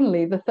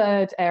finally, the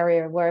third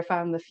area where I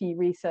found the few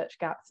research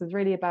gaps was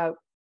really about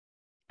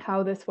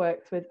how this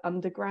works with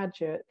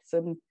undergraduates.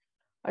 And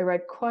I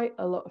read quite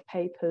a lot of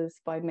papers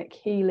by Mick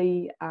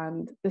Healy,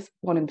 and this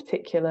one in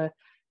particular,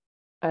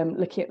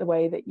 looking at the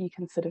way that you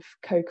can sort of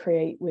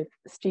co-create with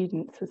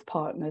students as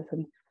partners,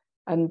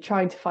 and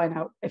trying to find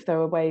out if there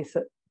are ways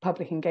that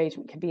public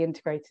engagement can be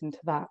integrated into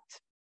that.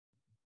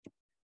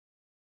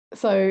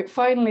 So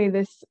finally,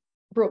 this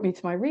brought me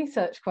to my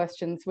research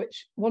questions,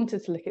 which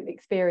wanted to look at the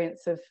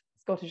experience of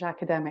Scottish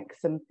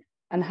academics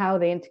and how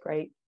they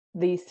integrate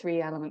these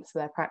three elements of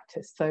their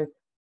practice. So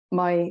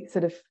my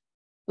sort of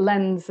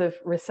lens of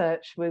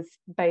research was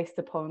based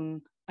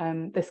upon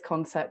this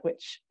concept,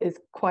 which is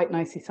quite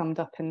nicely summed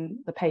up in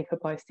the paper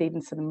by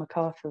Stevenson and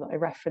MacArthur that I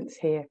reference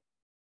here.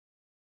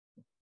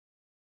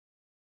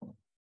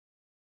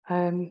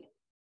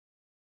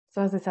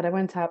 So as I said, I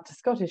went out to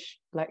Scottish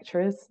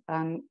lecturers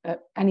and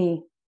at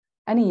any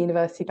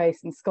university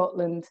based in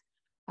Scotland,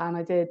 and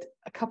I did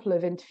a couple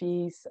of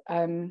interviews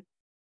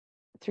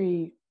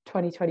through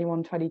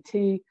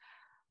 2021-22.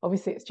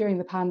 Obviously, it's during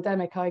the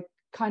pandemic. I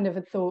kind of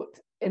had thought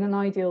in an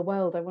ideal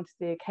world, I wanted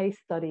to do a case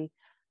study,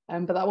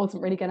 but that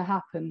wasn't really going to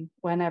happen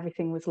when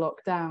everything was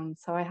locked down.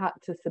 So I had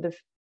to sort of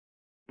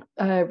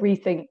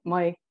rethink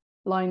my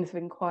lines of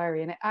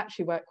inquiry, and it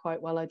actually worked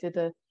quite well. I did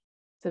a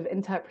sort of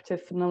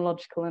interpretive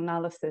phonological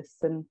analysis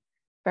and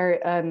very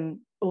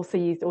also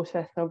used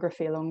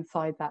autoethnography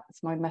alongside that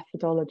as my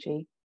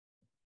methodology.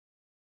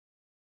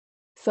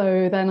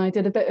 So then I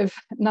did a bit of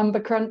number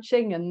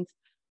crunching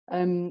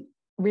and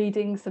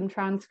reading some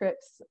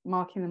transcripts,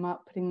 marking them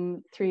up, putting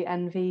them through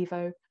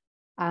NVivo,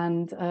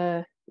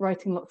 and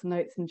writing lots of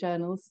notes and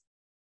journals.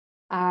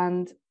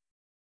 And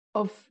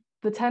of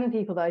the 10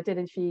 people that I did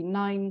interview,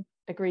 9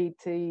 agreed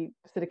to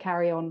sort of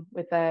carry on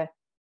with their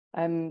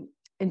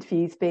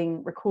interviews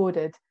being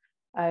recorded.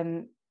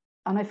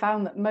 And I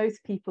found that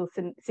most people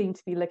seem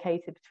to be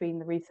located between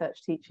the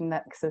research teaching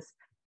nexus.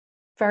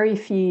 Very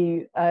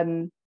few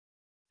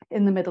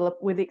in the middle,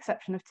 with the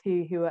exception of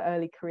 2 who are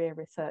early career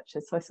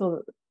researchers. So I saw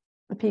that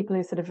the people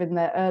who sort of in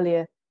their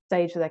earlier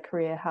stage of their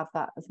career have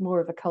that as more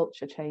of a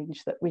culture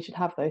change, that we should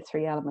have those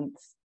 3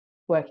 elements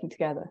working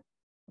together.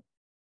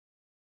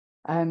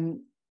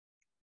 And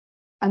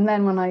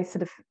then when I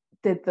sort of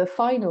did the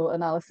final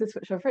analysis,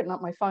 which I've written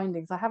up my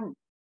findings,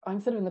 I'm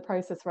sort of in the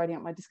process of writing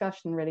up my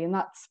discussion really, and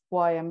that's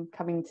why I'm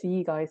coming to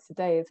you guys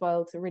today as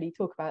well, to really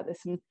talk about this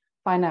and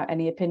find out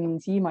any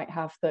opinions you might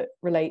have that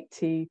relate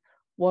to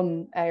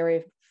one area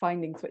of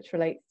findings which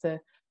relates to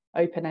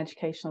open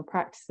educational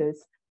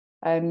practices.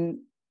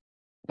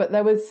 But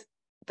there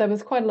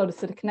was quite a lot of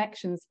sort of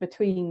connections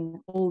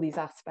between all these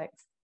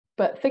aspects,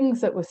 but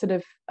things that were sort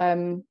of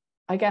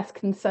I guess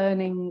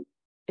concerning,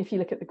 if you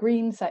look at the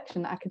green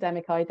section,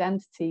 academic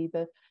identity,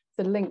 the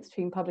sort of links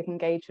between public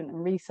engagement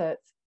and research.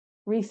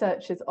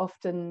 Research is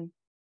often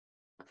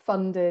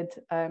funded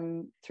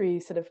through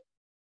sort of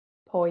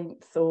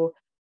points or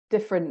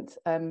different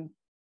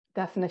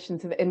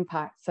definitions of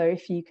impact. So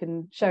if you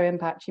can show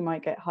impact, you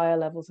might get higher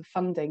levels of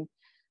funding.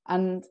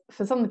 And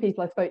for some of the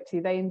people I spoke to,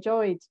 they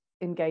enjoyed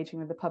engaging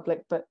with the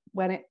public, but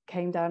when it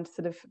came down to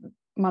sort of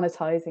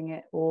monetizing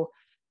it or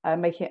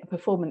making it a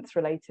performance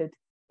related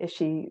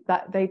issue,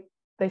 that they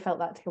felt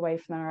that took away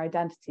from their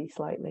identity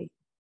slightly.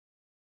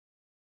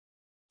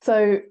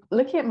 So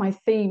looking at my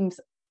themes,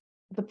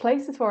 the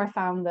places where I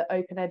found that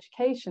open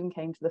education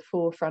came to the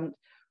forefront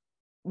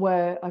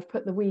were, I've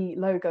put the WE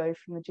logo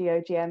from the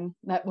GOGN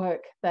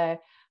network there,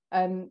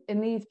 in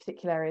these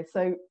particular areas.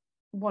 So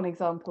one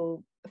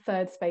example,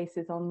 third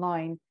spaces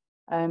online,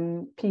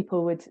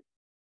 people would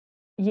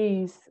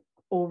use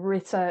or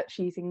research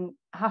using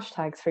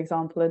hashtags, for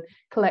example, and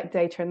collect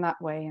data in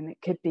that way. And it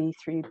could be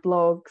through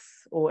blogs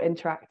or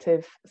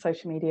interactive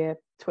social media,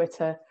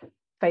 Twitter,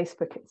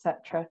 Facebook,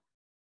 etc.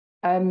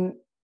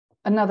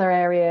 Another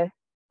area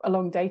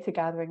along data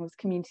gathering was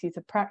communities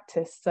of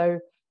practice. So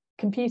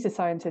computer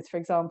scientists, for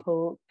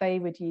example, they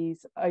would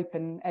use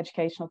open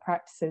educational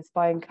practices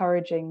by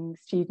encouraging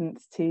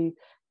students to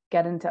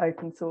get into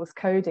open source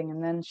coding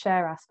and then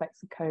share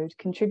aspects of code,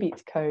 contribute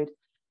to code.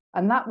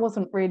 And that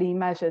wasn't really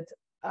measured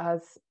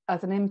as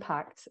an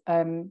impact.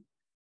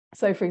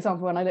 So for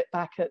example, when I look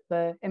back at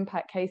the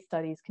impact case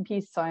studies,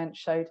 computer science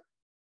showed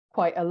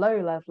quite a low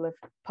level of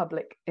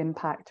public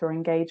impact or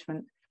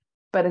engagement.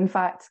 But in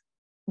fact,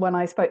 when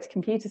I spoke to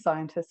computer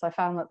scientists, I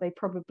found that they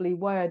probably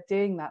were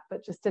doing that,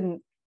 but just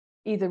didn't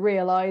either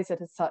realize it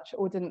as such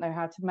or didn't know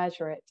how to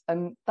measure it.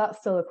 And that's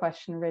still a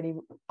question really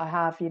I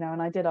have, you know,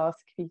 and I did ask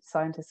computer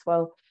scientists,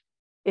 well,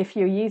 if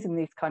you're using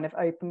these kind of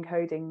open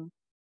coding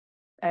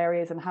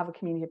areas and have a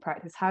community of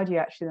practice, how do you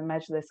actually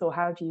measure this, or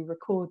how do you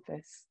record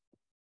this?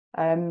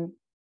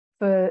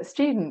 For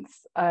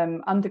students,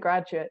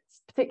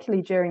 undergraduates,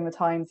 particularly during the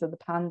times of the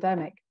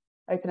pandemic,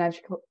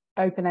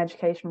 open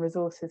education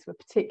resources were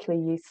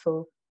particularly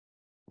useful,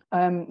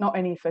 not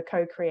only for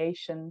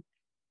co-creation,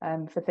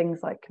 for things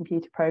like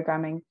computer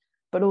programming,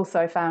 but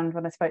also I found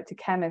when I spoke to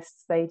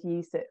chemists, they'd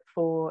used it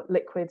for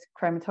liquid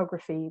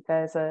chromatography.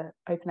 There's a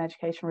open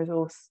education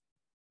resource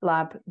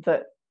lab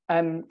that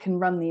can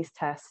run these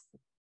tests.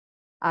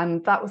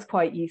 And that was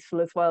quite useful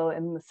as well,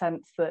 in the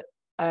sense that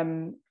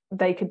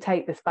they could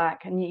take this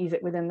back and use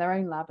it within their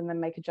own lab and then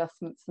make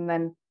adjustments and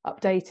then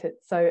update it.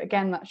 So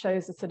again, that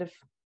shows the sort of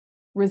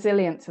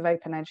resilience of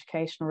open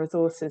educational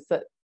resources,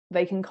 that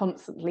they can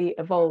constantly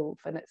evolve,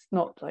 and it's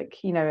not like,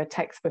 you know, a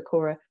textbook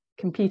or a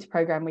computer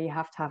program where you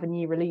have to have a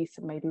new release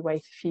and maybe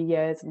wait a few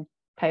years and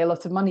pay a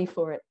lot of money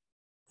for it.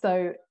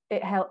 So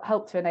it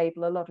helped to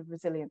enable a lot of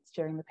resilience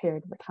during the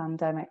period of the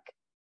pandemic.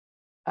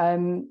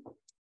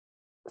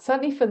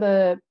 Certainly for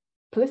the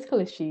political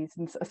issues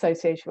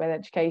associated with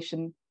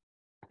education,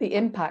 the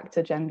impact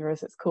agenda,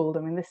 as it's called,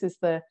 I mean, this is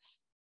the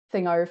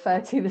thing I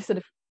refer to, the sort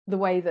of the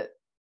way that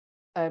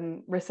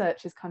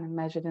research is kind of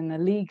measured in a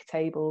league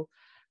table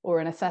or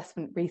an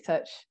assessment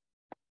research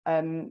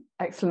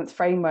excellence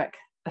framework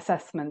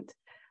assessment.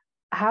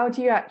 How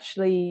do you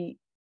actually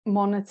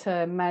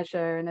monitor,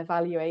 measure and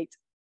evaluate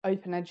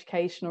open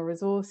educational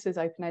resources,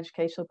 open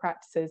educational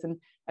practices, and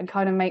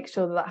kind of make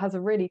sure that that has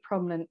a really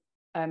prominent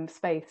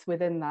space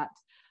within that?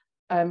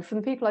 from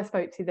the people I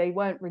spoke to, they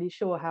weren't really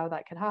sure how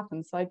that could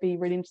happen. So I'd be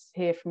really interested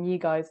to hear from you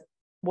guys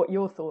what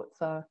your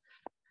thoughts are.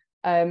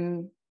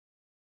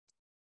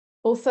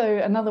 Also,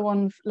 another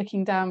one,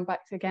 looking down back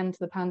again to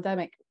the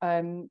pandemic,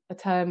 a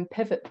term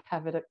pivot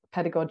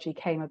pedagogy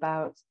came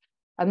about.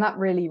 And that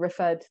really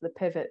referred to the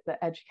pivot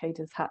that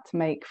educators had to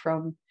make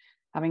from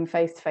having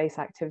face-to-face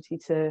activity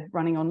to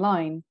running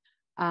online.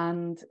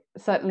 And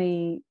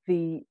certainly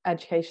the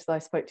educators I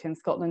spoke to in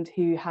Scotland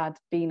who had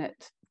been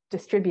at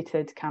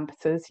distributed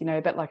campuses, you know,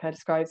 a bit like I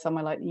described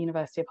somewhere like the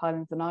University of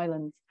Highlands and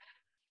Islands,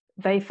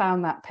 they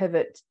found that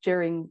pivot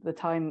during the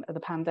time of the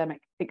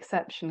pandemic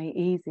exceptionally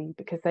easy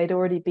because they'd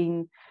already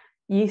been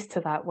used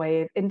to that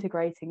way of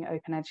integrating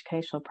open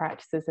educational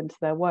practices into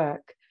their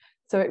work.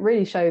 So it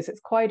really shows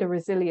it's quite a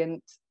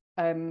resilient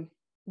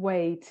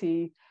way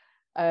to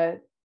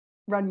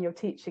run your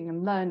teaching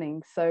and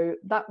learning. So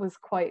that was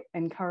quite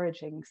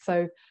encouraging.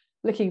 So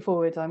looking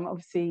forward, I'm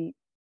obviously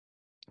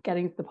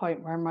getting to the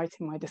point where I'm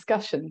writing my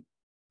discussion.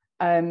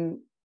 And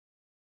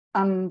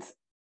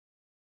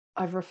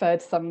I've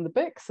referred to some of the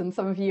books, and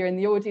some of you are in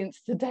the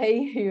audience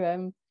today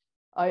who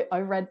I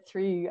read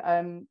through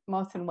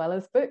Martin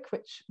Weller's book,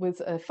 which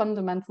was a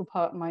fundamental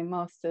part of my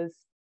master's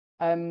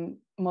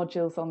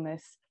modules on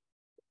this.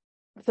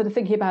 Sort of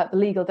thinking about the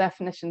legal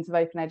definitions of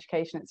open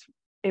education,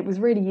 it was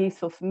really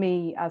useful for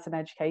me as an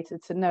educator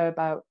to know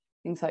about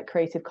things like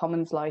Creative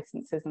Commons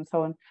licenses and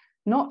so on.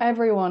 Not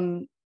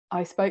everyone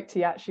I spoke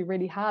to actually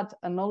really had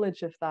a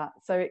knowledge of that.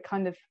 So it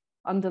kind of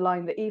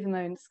underlined that even though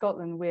in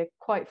Scotland we're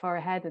quite far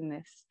ahead in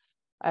this,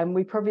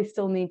 we probably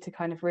still need to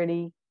kind of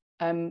really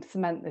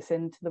cement this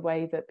into the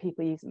way that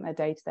people use it in their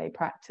day-to-day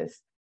practice.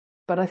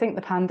 But I think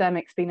the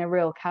pandemic's been a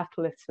real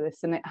catalyst for this,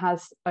 and it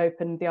has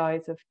opened the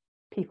eyes of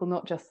people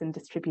not just in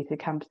distributed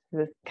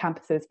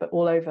campuses, but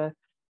all over.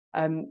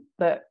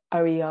 That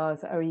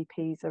OERs,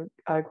 OEPs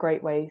are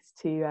great ways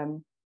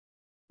to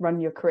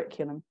run your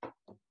curriculum.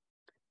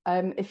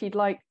 If you'd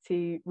like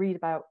to read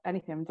about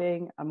anything I'm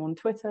doing, I'm on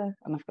Twitter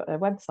and I've got a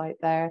website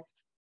there,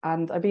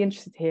 and I'd be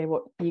interested to hear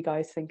what you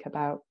guys think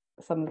about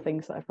some of the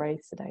things that I've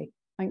raised today.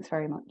 Thanks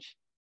very much.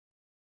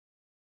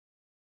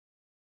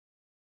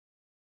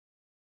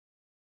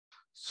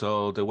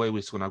 So the way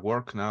it's going to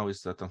work now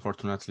is that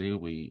unfortunately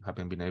we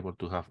haven't been able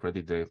to have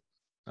ready the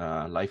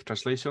live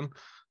translation.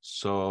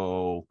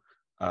 So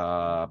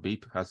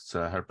Beep has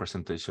her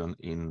presentation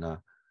in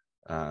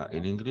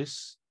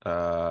English,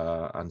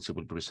 and she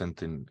will be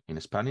presenting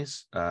in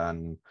Spanish.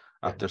 And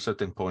after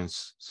certain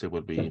points, she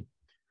will be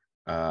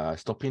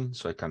stopping,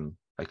 so I can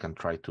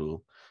try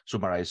to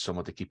summarize some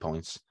of the key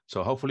points.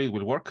 So hopefully it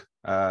will work.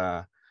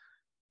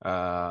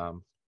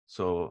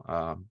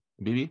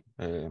 Vivi,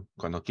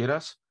 cuando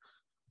quieras.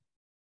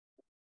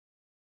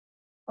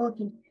 Ok,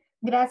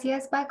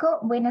 gracias Paco.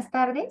 Buenas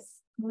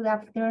tardes. Good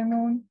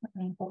afternoon,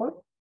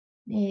 all.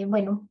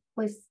 Bueno,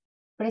 pues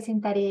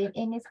presentaré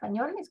en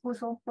español. Me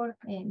excuso por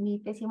mi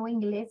pésimo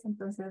inglés,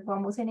 entonces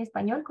vamos en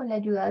español con la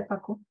ayuda de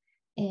Paco.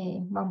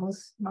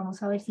 Vamos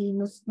a ver si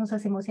nos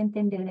hacemos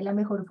entender de la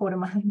mejor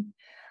forma.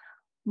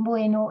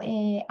 Bueno,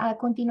 a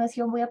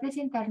continuación voy a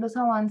presentar los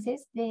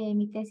avances de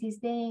mi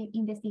tesis de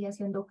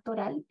investigación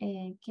doctoral,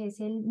 que es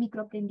el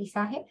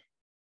microaprendizaje,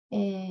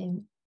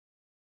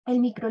 el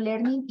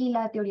microlearning y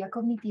la teoría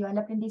cognitiva del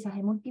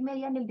aprendizaje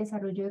multimedia en el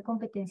desarrollo de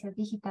competencias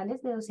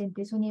digitales de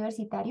docentes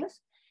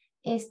universitarios.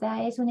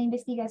 Esta es una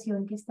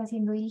investigación que está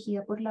siendo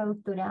dirigida por la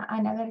doctora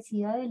Ana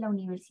García de la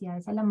Universidad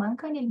de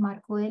Salamanca en el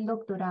marco del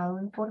doctorado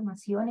en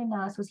formación en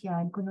la sociedad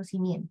del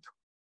conocimiento.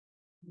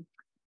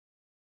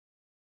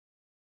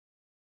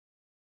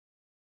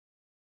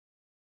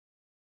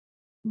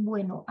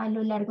 Bueno, a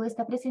lo largo de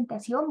esta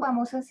presentación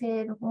vamos a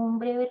hacer un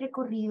breve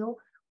recorrido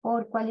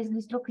por cuál es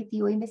nuestro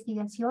objetivo de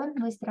investigación,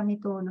 nuestra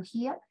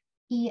metodología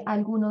y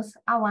algunos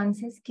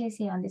avances que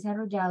se han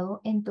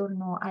desarrollado en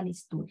torno al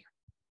estudio.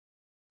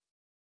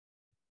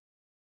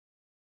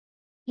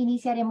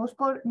 Iniciaremos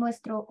por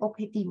nuestro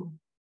objetivo.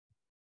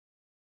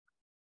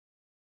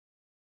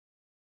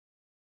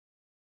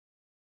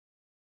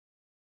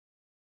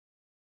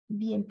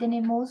 Bien,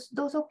 tenemos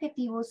dos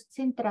objetivos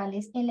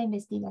centrales en la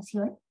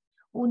investigación.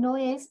 Uno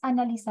es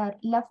analizar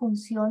la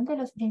función de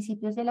los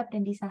principios del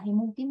aprendizaje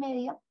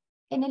multimedia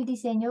en el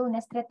diseño de una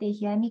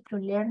estrategia de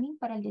microlearning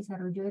para el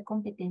desarrollo de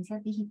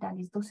competencias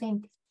digitales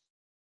docentes.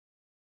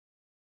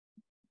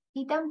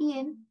 Y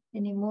también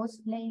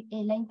tenemos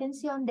la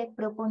intención de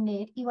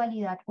proponer y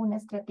validar una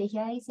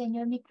estrategia de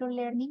diseño de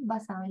microlearning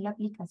basada en la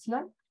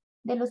aplicación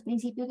de los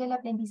principios del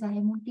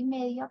aprendizaje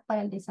multimedia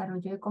para el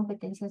desarrollo de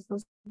competencias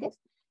docentes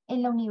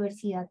en la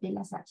Universidad de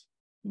La Salle.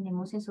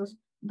 Tenemos esos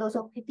dos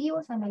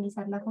objetivos: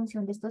 analizar la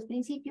función de estos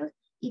principios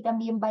y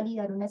también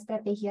validar una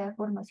estrategia de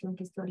formación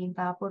que esté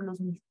orientada por los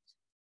mismos.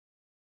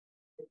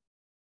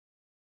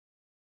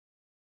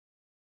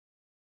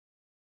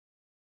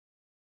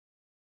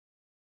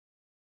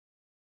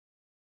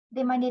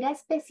 De manera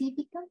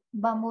específica,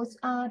 vamos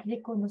a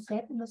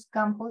reconocer los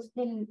campos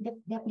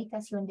de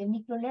aplicación del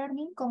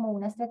microlearning como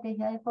una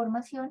estrategia de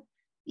formación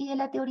y de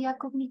la teoría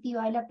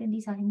cognitiva del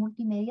aprendizaje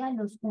multimedia en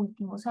los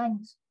últimos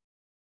años.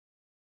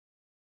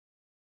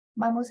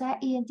 Vamos a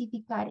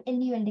identificar el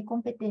nivel de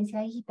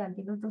competencia digital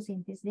de los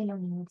docentes de la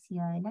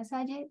Universidad de La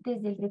Salle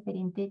desde el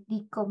referente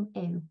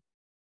DICOM-EDU.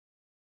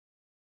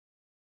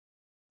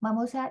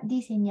 Vamos a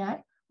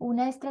diseñar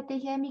una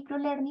estrategia de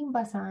microlearning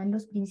basada en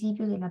los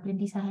principios del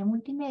aprendizaje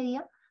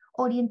multimedia,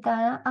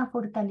 orientada a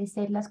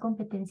fortalecer las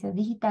competencias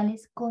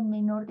digitales con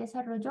menor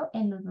desarrollo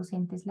en los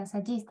docentes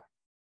lasallistas.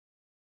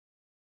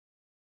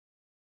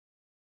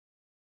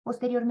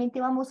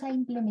 Posteriormente vamos a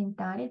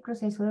implementar el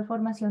proceso de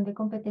formación de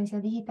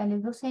competencias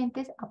digitales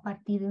docentes a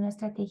partir de una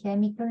estrategia de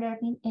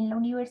microlearning en la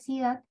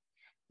universidad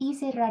y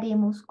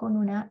cerraremos con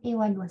una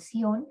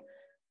evaluación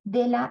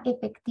de la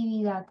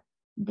efectividad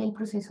del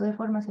proceso de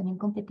formación en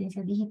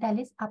competencias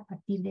digitales a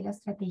partir de la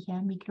estrategia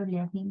de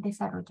microlearning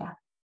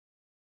desarrollada.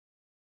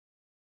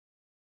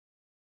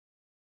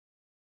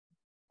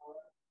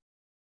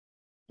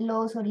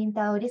 Los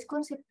orientadores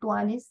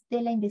conceptuales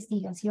de la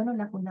investigación o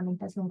la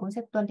fundamentación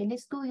conceptual del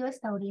estudio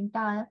está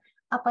orientada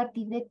a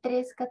partir de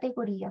 3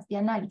 categorías de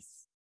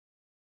análisis.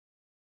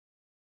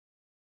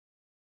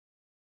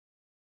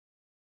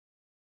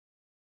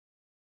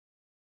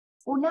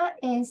 Una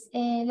es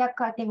la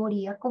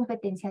categoría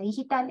competencia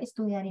digital,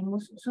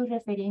 estudiaremos sus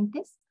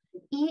referentes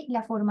y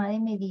la forma de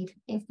medir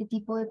este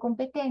tipo de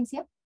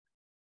competencia.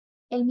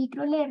 El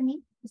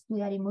microlearning,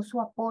 estudiaremos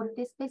su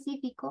aporte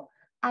específico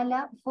a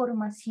la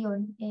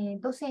formación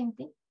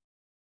docente.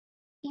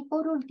 Y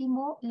por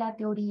último, la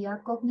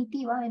teoría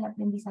cognitiva del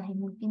aprendizaje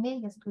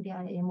multimedia.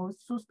 Estudiaremos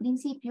sus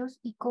principios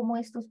y cómo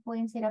estos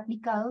pueden ser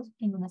aplicados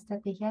en una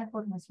estrategia de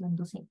formación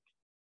docente.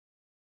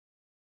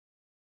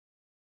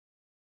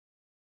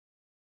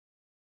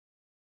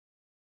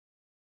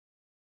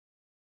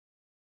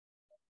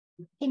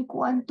 En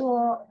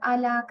cuanto a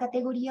la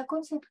categoría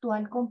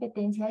conceptual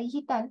competencia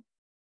digital,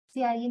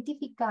 se ha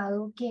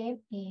identificado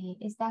que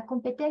esta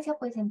competencia,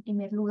 pues en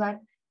primer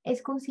lugar,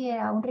 es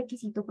considerada un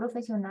requisito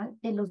profesional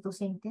de los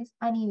docentes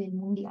a nivel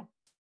mundial.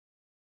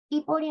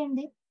 Y por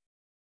ende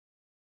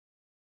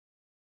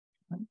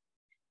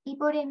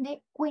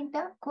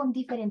cuenta con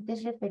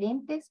diferentes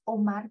referentes o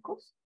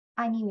marcos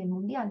a nivel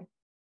mundial.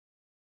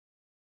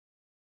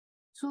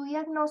 Su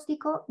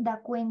diagnóstico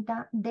da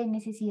cuenta de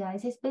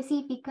necesidades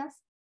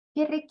específicas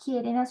que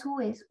requieren a su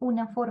vez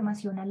una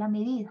formación a la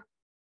medida.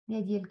 De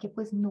allí el que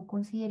pues no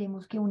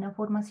consideremos que una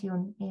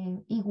formación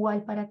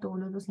igual para todos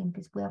los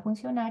docentes pueda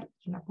funcionar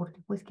y el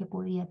aporte pues que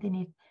podría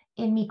tener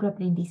el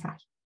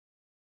microaprendizaje.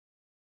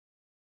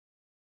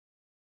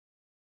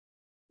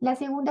 La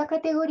segunda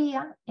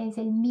categoría es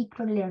el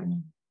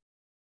microlearning.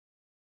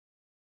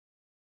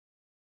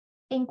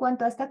 En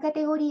cuanto a esta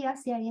categoría,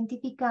 se ha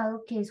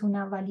identificado que es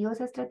una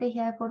valiosa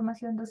estrategia de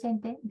formación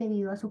docente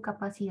debido a su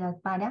capacidad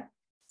para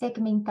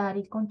segmentar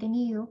el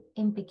contenido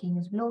en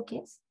pequeños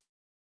bloques,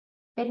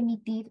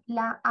 permitir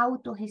la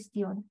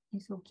autogestión,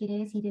 eso quiere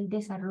decir el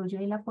desarrollo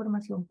de la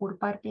formación por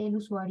parte del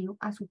usuario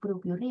a su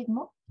propio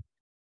ritmo,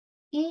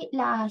 y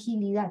la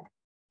agilidad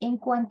en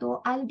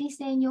cuanto al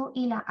diseño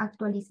y la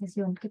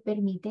actualización que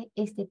permite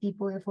este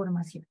tipo de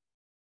formación.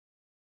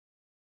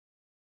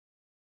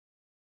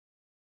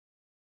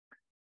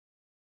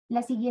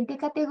 La siguiente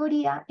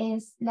categoría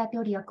es la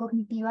teoría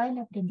cognitiva del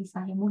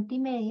aprendizaje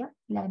multimedia.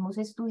 La hemos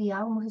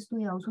estudiado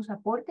sus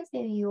aportes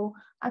debido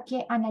a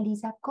que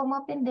analiza cómo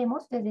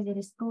aprendemos desde el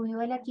estudio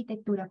de la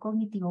arquitectura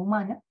cognitiva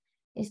humana.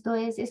 Esto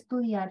es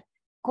estudiar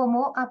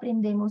cómo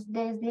aprendemos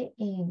desde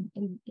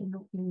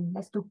la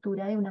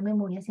estructura de una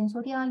memoria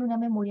sensorial, una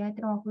memoria de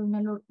trabajo y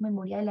una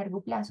memoria de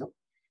largo plazo,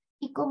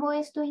 y cómo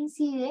esto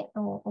incide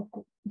o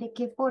de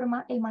qué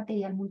forma el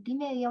material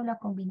multimedia o la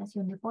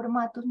combinación de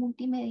formatos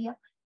multimedia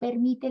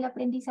permite el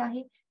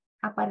aprendizaje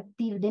a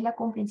partir de la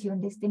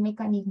comprensión de este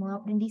mecanismo de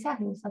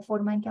aprendizaje, de esta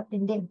forma en que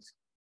aprendemos.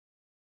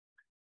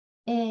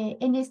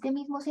 En este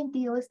mismo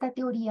sentido, esta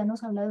teoría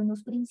nos habla de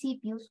unos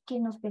principios que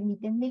nos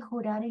permiten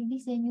mejorar el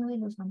diseño de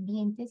los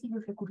ambientes y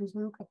los recursos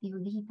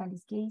educativos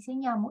digitales que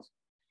diseñamos,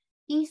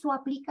 y su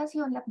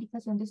aplicación, la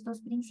aplicación de estos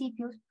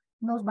principios,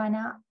 nos van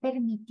a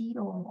permitir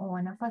o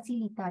van a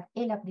facilitar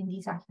el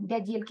aprendizaje. De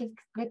allí el que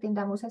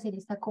pretendamos hacer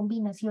esta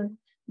combinación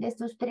de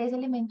estos 3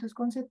 elementos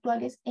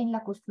conceptuales en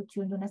la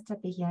construcción de una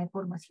estrategia de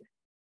formación.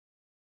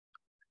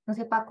 No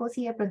sé, Paco,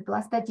 si de pronto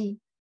hasta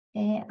allí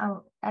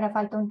hará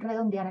falta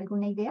redondear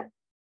alguna idea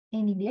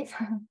en inglés.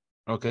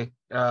 Okay.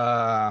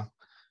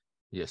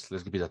 Yes,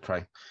 let's give it a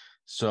try.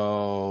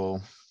 So,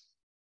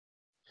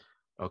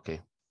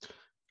 okay.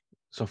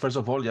 So first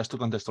of all, just to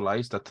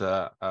contextualize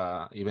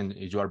that even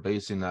if you are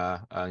based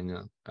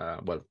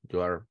well,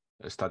 you are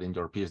studying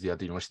your PhD at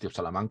the University of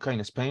Salamanca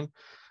in Spain,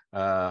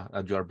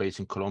 and you are based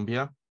in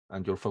Colombia,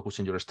 and you're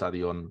focusing your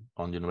study on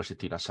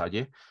University La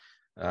Salle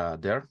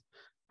there.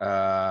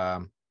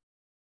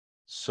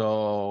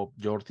 So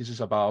your thesis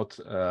is about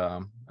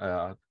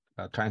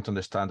trying to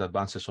understand the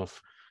advances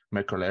of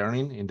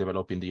microlearning in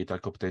developing digital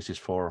competencies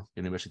for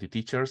university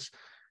teachers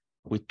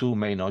with 2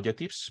 main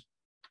objectives.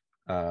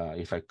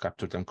 If I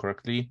capture them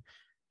correctly,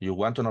 you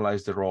want to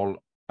analyze the role,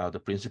 the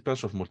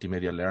principles of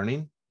multimedia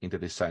learning in the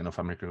design of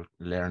a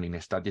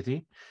microlearning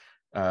strategy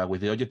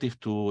with the objective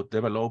to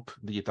develop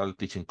digital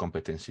teaching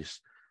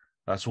competencies.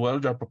 As well,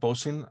 you are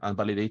proposing and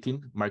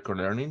validating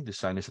microlearning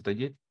design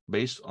strategy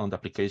based on the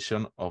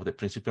application of the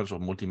principles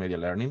of multimedia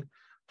learning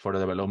for the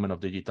development of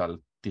digital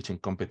teaching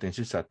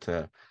competencies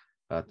at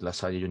La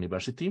Salle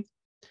University.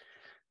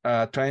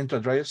 Trying to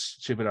address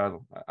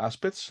several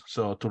aspects.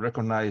 So to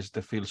recognize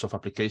the fields of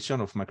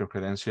application of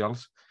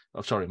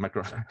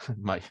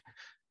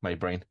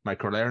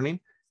microlearning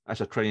as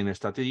a training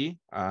strategy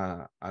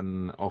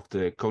and of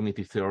the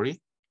cognitive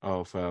theory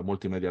of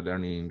multimedia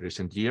learning in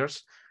recent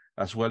years,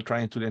 as well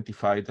trying to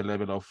identify the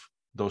level of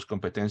those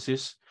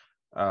competencies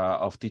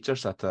of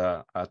teachers at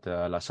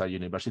La Salle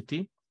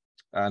University.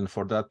 And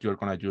for that, you're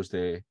going to use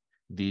the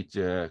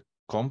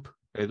Comp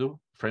Edu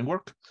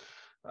framework,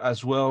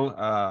 as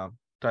well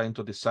trying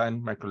to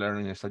design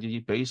microlearning strategy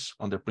based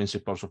on the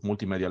principles of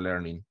multimedia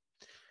learning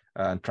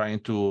and trying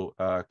to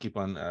keep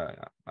on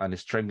and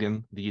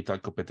strengthen digital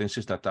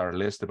competencies that are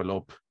less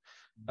developed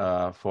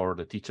for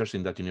the teachers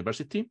in that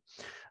university,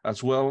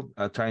 as well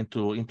trying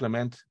to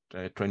implement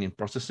training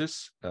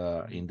processes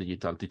in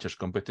digital teachers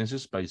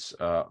competencies based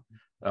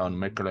on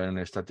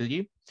microlearning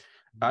strategy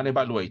and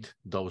evaluate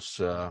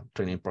those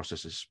training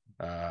processes.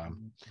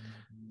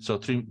 So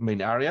 3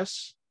 main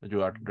areas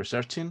you are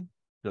researching: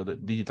 the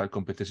digital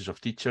competencies of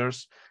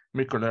teachers,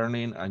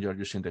 microlearning, and you're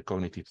using the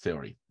cognitive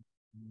theory.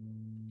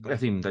 I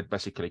think that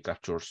basically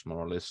captures more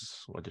or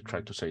less what you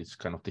try to say. It's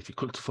kind of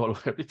difficult to follow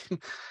everything.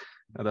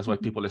 And that's why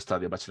people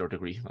study a bachelor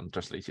degree on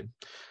translation.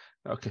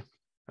 Okay.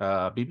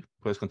 Vivi,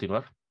 puedes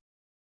continuar.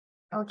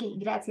 Ok,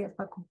 gracias,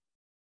 Paco.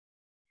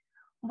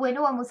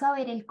 Bueno, vamos a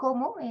ver el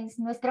cómo es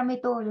nuestra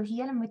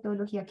metodología, la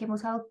metodología que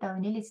hemos adoptado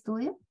en el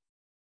estudio.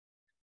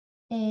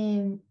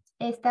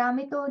 Esta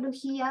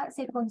metodología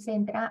se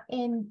concentra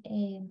en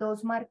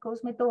 2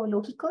 marcos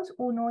metodológicos.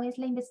 Uno es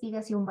la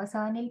investigación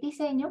basada en el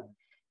diseño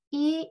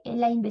y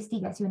la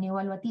investigación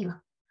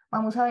evaluativa.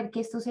 Vamos a ver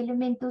que estos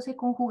elementos se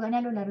conjugan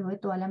a lo largo de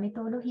toda la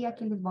metodología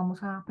que les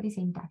vamos a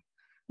presentar.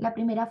 La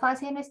primera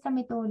fase de nuestra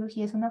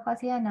metodología es una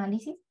fase de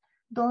análisis,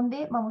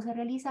 donde vamos a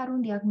realizar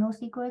un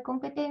diagnóstico de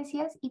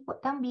competencias y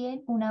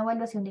también una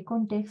evaluación de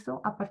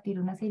contexto a partir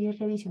de una serie de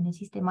revisiones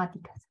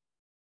sistemáticas.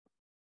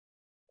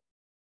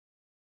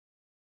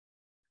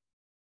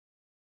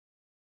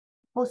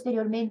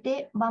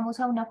 Posteriormente vamos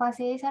a una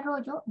fase de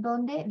desarrollo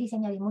donde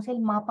diseñaremos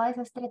el mapa de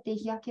esa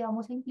estrategia que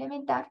vamos a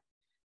implementar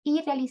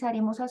y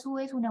realizaremos a su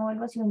vez una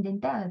evaluación de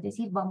entrada, es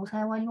decir, vamos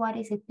a evaluar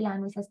ese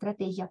plano, esa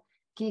estrategia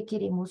que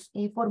queremos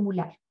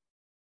formular.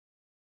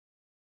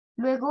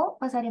 Luego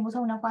pasaremos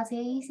a una fase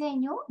de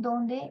diseño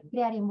donde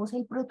crearemos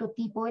el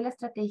prototipo de la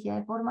estrategia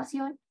de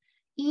formación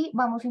y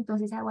vamos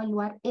entonces a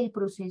evaluar el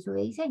proceso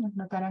de diseño.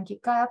 Notarán que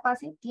cada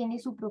fase tiene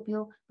su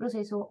propio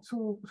proceso,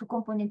 su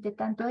componente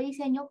tanto de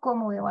diseño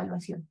como de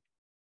evaluación.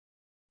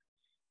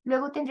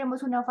 Luego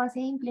tendremos una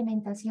fase de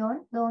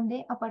implementación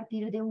donde a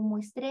partir de un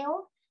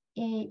muestreo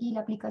y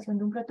la aplicación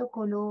de un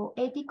protocolo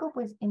ético,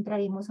 pues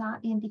entraremos a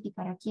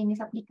identificar a quiénes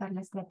aplicar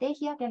la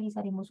estrategia,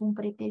 realizaremos un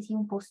pretest y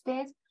un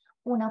posttest,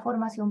 una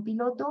formación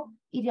piloto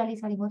y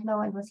realizaremos la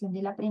evaluación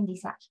del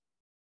aprendizaje.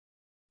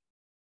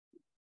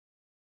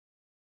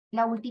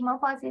 La última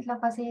fase es la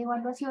fase de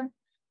evaluación,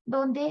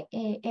 donde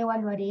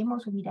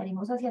evaluaremos o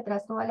miraremos hacia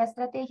atrás toda la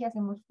estrategia,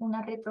 hacemos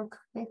una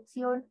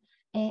retrospección,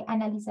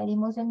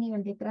 analizaremos el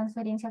nivel de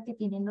transferencia que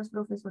tienen los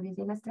profesores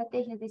de la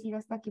estrategia, es decir,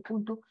 hasta qué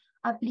punto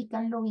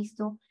aplican lo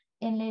visto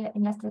en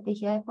la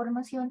estrategia de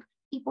formación.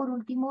 Y por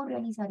último,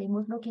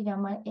 realizaremos lo que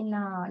llama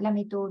la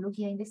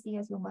metodología de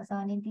investigación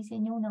basada en el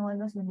diseño, una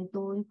evaluación de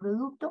todo el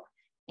producto,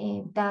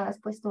 dadas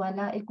pues todo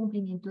el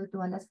cumplimiento de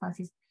todas las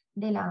fases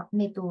de la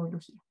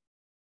metodología.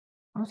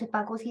 No sé,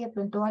 Paco, si de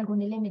pronto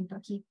algún elemento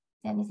aquí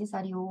sea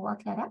necesario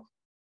aclarar.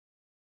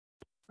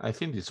 I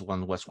think this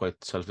one was quite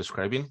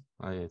self-describing.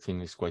 I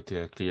think it's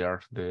quite clear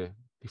the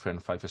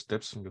different 5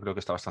 steps. Yo creo que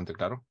está bastante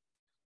claro.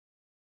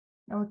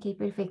 Ok,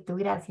 perfecto,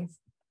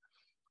 gracias.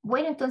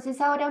 Bueno,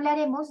 entonces ahora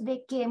hablaremos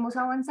de qué hemos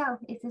avanzado.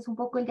 Este es un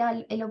poco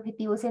el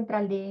objetivo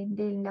central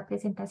de la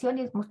presentación,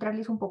 y es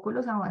mostrarles un poco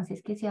los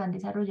avances que se han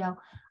desarrollado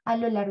a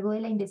lo largo de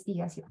la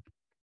investigación.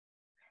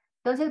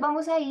 Entonces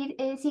vamos a ir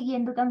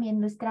siguiendo también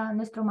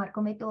nuestro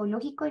marco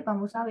metodológico y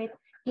vamos a ver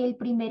que el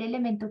primer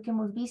elemento que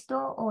hemos visto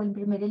o el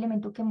primer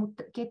elemento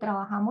que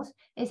trabajamos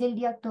es el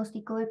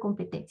diagnóstico de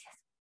competencias.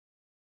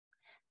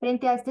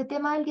 Frente a este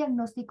tema del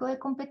diagnóstico de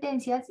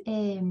competencias,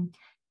 en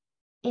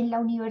la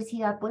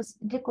universidad pues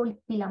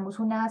recopilamos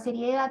una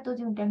serie de datos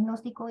de un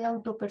diagnóstico de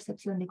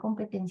autopercepción de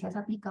competencias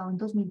aplicado en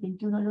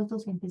 2021 a los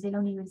docentes de la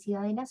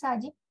Universidad de La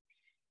Salle.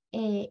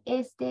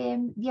 Este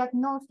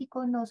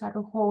diagnóstico nos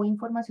arrojó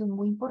información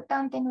muy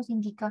importante, nos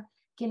indica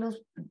que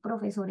los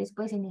profesores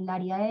pues en el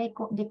área de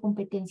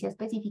competencia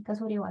específica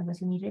sobre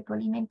evaluación y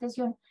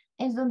retroalimentación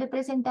es donde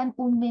presentan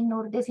un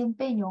menor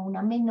desempeño,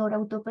 una menor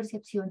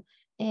autopercepción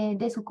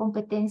de su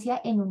competencia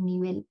en un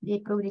nivel de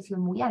progresión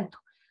muy alto.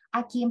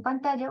 Aquí en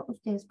pantalla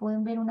ustedes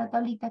pueden ver una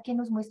tablita que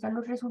nos muestra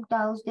los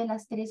resultados de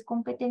las 3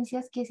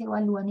 competencias que se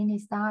evalúan en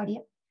esta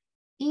área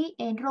y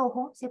en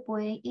rojo se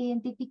puede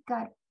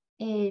identificar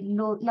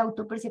la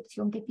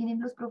autopercepción que tienen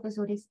los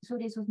profesores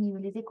sobre sus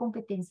niveles de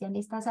competencia en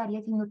estas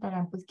áreas y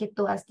notarán pues que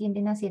todas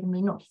tienden a ser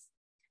menores.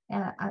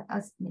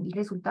 El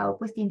resultado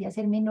pues tiende a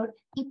ser menor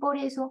y por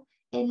eso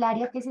el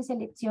área que se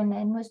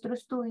selecciona en nuestro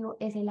estudio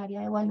es el área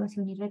de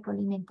evaluación y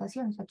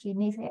retroalimentación, o sea que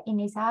en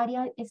esa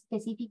área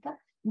específica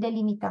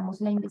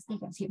delimitamos la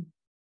investigación.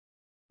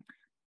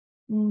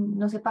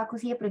 No sé, Paco,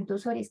 si de pronto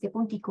sobre este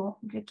puntico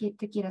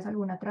requieras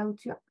alguna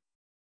traducción.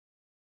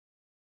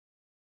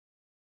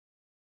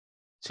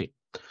 Sí.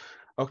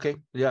 Okay,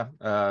 yeah.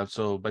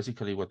 So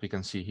basically what we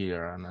can see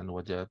here and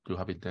what you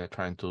have been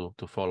trying to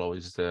follow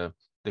is the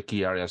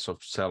key areas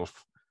of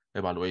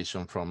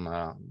self-evaluation from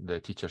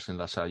the teachers in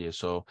La Salle.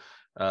 So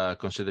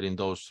considering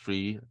those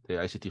three, the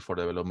ICT for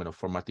development of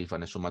formative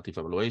and summative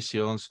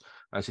evaluations,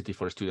 ICT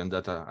for student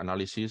data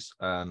analysis,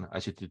 and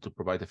ICT to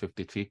provide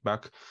effective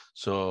feedback.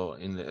 So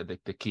in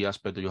the key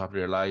aspect that you have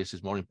realized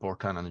is more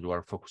important and you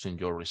are focusing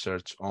your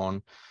research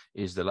on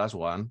is the last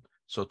one.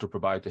 So to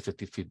provide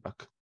effective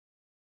feedback.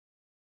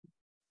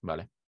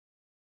 Vale.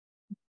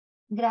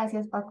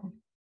 Gracias, Paco.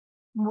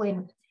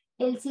 Bueno,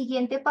 el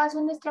siguiente paso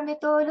en nuestra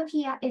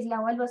metodología es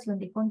la evaluación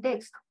de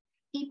contexto.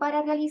 Y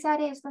para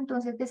realizar esto,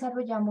 entonces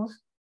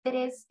desarrollamos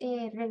 3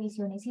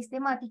 revisiones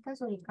sistemáticas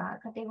sobre cada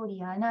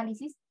categoría de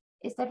análisis.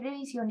 Estas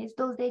revisiones,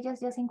 2 de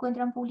ellas ya se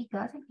encuentran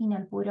publicadas. Al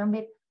final podrán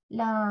ver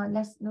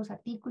los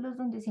artículos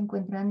donde se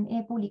encuentran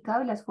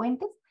publicados, las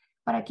fuentes,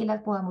 para que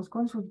las podamos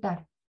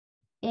consultar.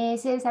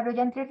 Se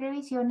desarrollan 3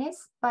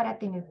 revisiones para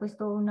tener pues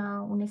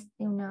toda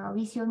una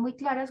visión muy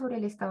clara sobre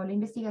el estado de la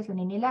investigación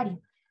en el área.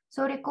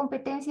 Sobre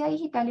competencia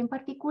digital en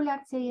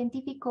particular, se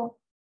identificó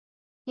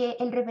que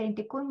el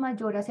referente con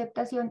mayor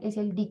aceptación es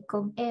el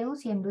DICOM EDU,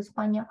 siendo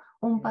España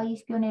un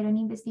país pionero en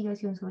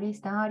investigación sobre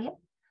esta área.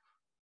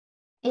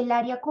 El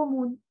área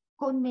común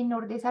con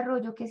menor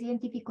desarrollo que se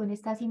identificó en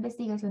estas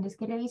investigaciones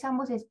que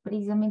revisamos es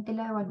precisamente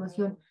la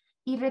evaluación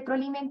y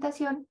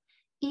retroalimentación.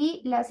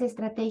 Y las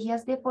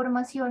estrategias de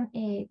formación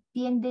se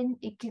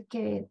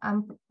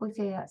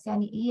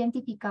han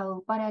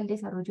identificado para el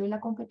desarrollo de la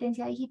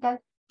competencia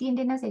digital,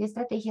 tienden a ser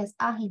estrategias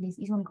ágiles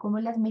y son como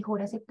las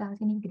mejor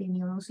aceptadas en el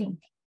gremio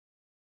docente.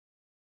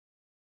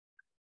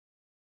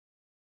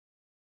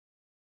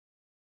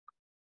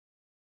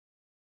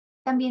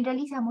 También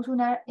realizamos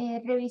una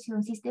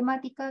revisión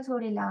sistemática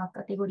sobre la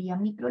categoría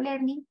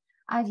Microlearning.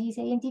 Allí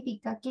se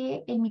identifica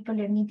que el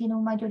microlearning tiene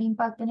un mayor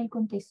impacto en el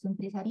contexto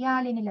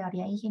empresarial, en el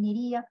área de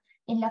ingeniería,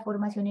 en la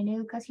formación en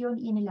educación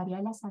y en el área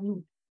de la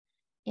salud.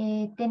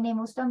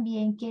 Tenemos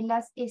también que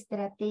las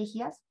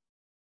estrategias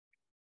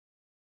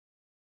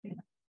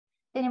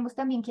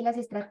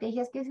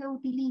que se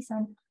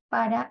utilizan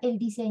para el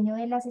diseño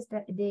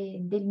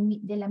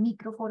de la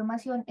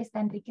microformación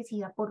está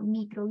enriquecida por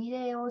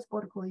microvideos,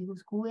 por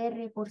códigos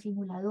QR, por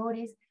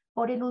simuladores,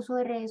 por el uso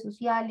de redes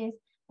sociales,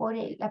 por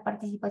la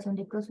participación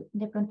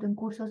de pronto en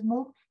cursos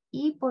MOOC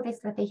y por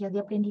estrategias de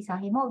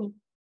aprendizaje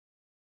móvil.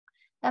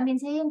 También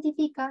se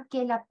identifica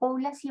que la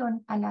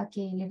población a la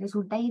que le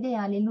resulta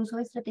ideal el uso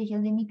de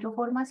estrategias de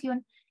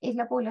microformación es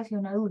la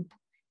población adulta,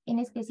 en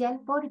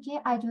especial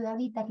porque ayuda a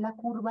evitar la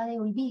curva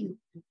de olvido,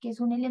 que es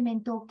un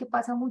elemento que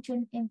pasa mucho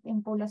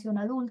en población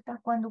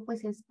adulta cuando pues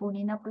se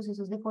exponen a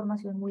procesos de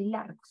formación muy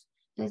largos.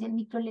 Entonces el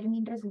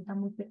microlearning resulta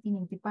muy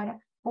pertinente para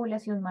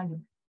población mayor.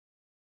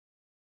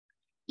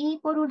 Y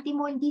por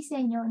último, el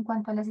diseño. En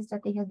cuanto a las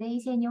estrategias de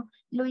diseño,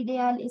 lo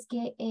ideal es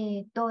que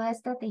toda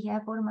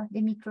estrategia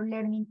de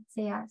microlearning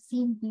sea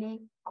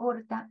simple,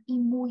 corta y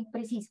muy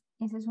precisa.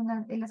 Esa es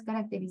una de las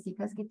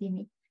características que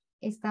tiene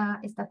esta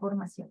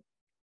formación.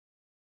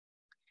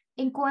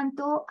 En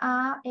cuanto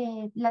a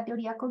la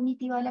teoría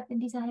cognitiva del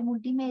aprendizaje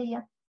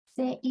multimedia,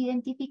 se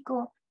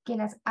identificó que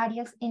las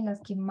áreas en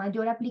las que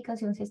mayor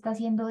aplicación se está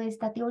haciendo de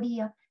esta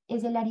teoría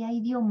es el área de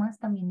idiomas,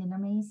 también de la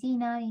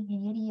medicina, de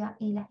ingeniería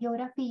y la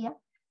geografía.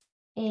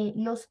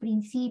 Los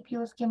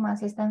principios que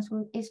más están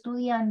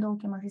estudiando,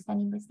 que más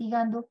están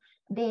investigando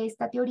de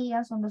esta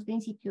teoría son los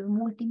principios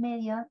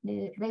multimedia,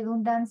 de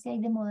redundancia y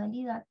de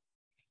modalidad,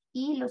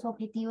 y los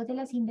objetivos de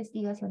las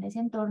investigaciones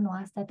en torno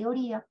a esta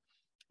teoría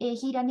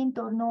giran en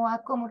torno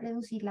a cómo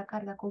reducir la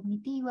carga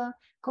cognitiva,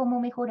 cómo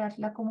mejorar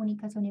la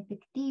comunicación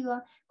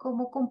efectiva,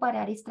 cómo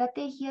comparar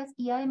estrategias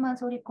y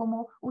además sobre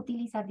cómo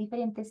utilizar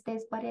diferentes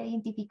test para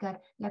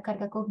identificar la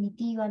carga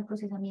cognitiva, el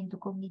procesamiento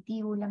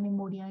cognitivo, la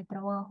memoria de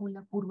trabajo,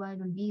 la curva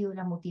del olvido,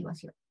 la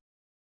motivación.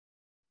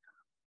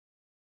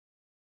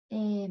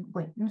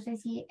 Bueno, no sé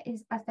si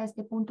es hasta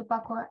este punto,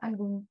 Paco,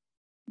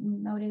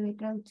 una breve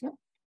traducción.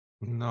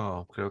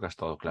 No, creo que ha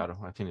estado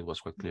claro. I think it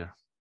was quite clear.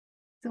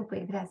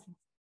 Súper, gracias.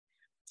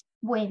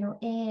 Bueno,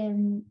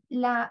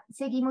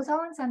 seguimos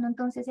avanzando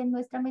entonces en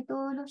nuestra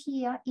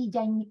metodología y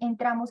ya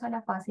entramos a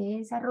la fase de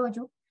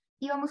desarrollo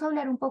y vamos a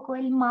hablar un poco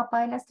del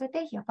mapa de la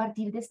estrategia. A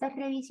partir de estas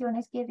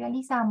revisiones que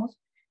realizamos,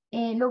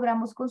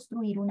 logramos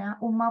construir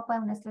un mapa de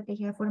una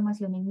estrategia de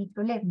formación en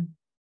microlearning.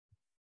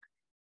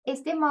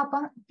 Este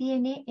mapa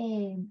tiene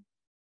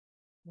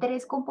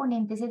 3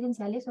 componentes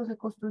esenciales o se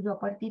construyó a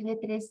partir de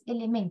 3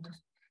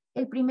 elementos.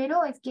 El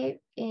primero es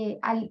que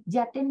al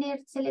ya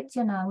tener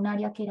seleccionado un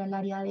área que era el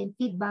área del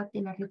feedback,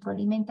 de la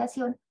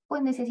retroalimentación,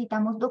 pues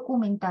necesitamos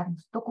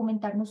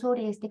documentarnos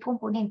sobre este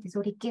componente,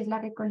 sobre qué es la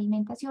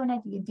retroalimentación.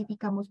 Allí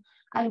identificamos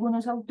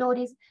algunos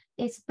autores,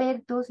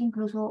 expertos,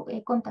 incluso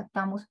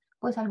contactamos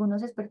pues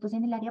algunos expertos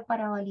en el área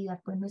para validar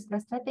pues nuestra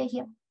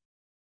estrategia.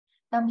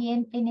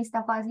 También en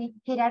esta fase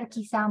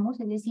jerarquizamos,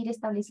 es decir,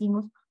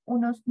 establecimos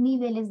unos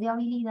niveles de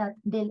habilidad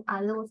del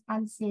A2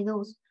 al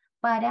C2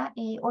 para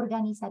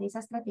organizar esa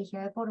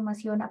estrategia de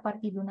formación a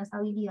partir de unas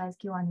habilidades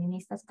que van en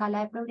esta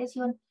escala de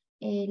progresión,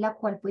 la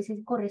cual pues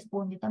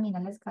corresponde también a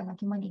la escala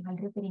que maneja el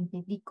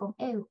referente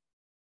DICOM-EDU.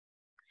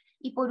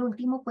 Y por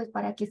último, pues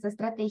para que esta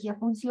estrategia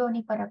funcione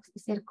y para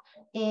ser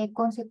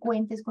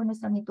consecuentes con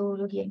nuestra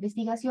metodología de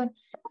investigación,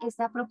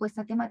 esta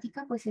propuesta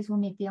temática pues se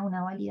somete a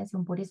una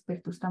validación por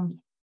expertos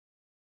también.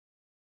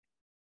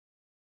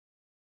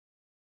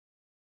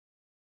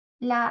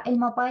 El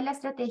mapa de la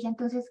estrategia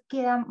entonces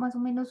queda más o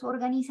menos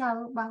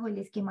organizado bajo el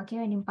esquema que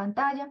ven en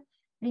pantalla.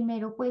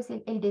 Primero, pues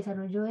el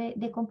desarrollo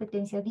de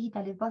competencias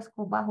digitales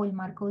bajo el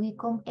marco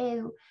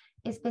DICOM-EDU,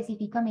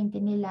 específicamente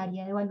en el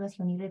área de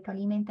evaluación y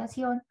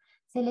retroalimentación.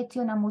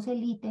 Seleccionamos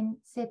el ítem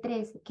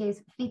C3, que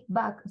es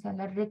feedback, o sea,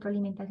 la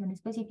retroalimentación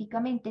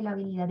específicamente, la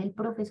habilidad del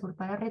profesor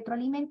para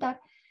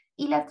retroalimentar,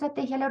 y la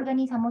estrategia la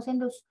organizamos en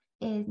los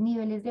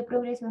niveles de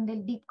progresión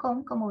del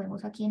DICOM, como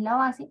vemos aquí en la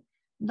base,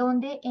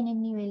 donde en el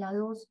nivel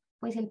A2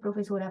 pues el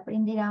profesor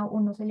aprenderá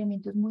unos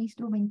elementos muy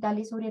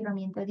instrumentales sobre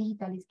herramientas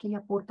digitales que le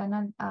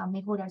aportan a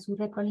mejorar su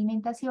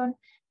retroalimentación,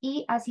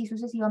 y así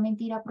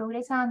sucesivamente irá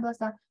progresando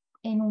hasta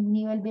en un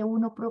nivel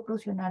B1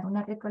 proporcionar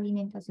una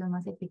retroalimentación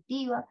más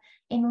efectiva,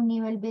 en un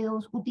nivel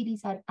B2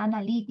 utilizar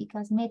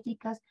analíticas,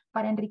 métricas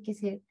para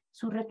enriquecer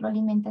su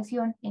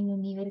retroalimentación, en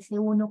un nivel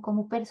C1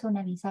 cómo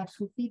personalizar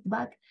su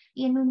feedback,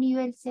 y en un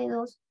nivel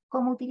C2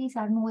 cómo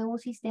utilizar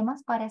nuevos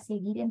sistemas para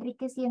seguir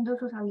enriqueciendo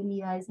sus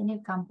habilidades en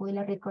el campo de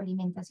la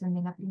retroalimentación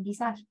del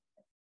aprendizaje.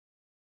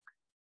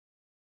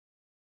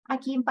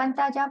 Aquí en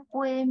pantalla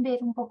pueden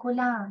ver un poco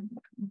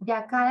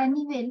ya cada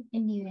nivel,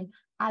 el nivel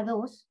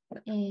A2,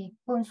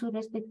 con su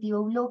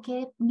respectivo bloque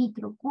de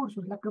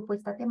microcursos, la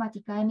propuesta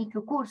temática de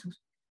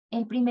microcursos.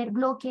 El primer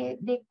bloque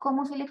de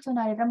cómo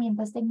seleccionar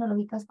herramientas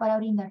tecnológicas para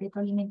brindar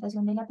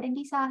retroalimentación del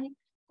aprendizaje,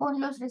 con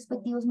los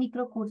respectivos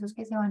microcursos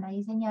que se van a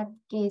diseñar,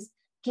 que es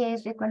qué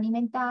es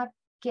retroalimentar,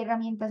 qué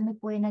herramientas me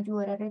pueden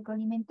ayudar a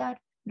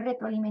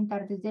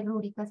retroalimentar desde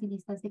rúbricas y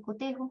listas de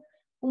cotejo.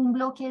 Un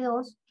bloque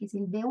 2, que es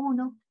el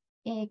B1,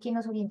 que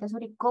nos orienta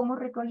sobre cómo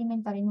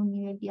retroalimentar en un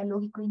nivel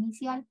dialógico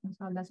inicial, nos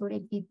habla sobre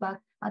el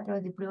feedback a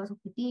través de pruebas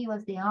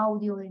objetivas, de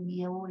audio, de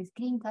video o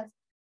screencast.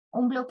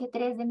 Un bloque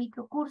 3 de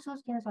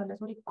microcursos que nos habla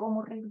sobre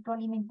cómo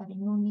retroalimentar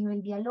en un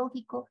nivel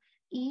dialógico,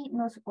 y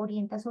nos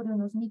orienta sobre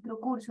unos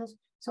microcursos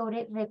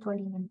sobre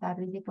retroalimentar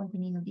desde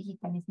contenidos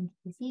digitales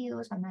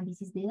enriquecidos,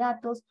 análisis de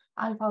datos,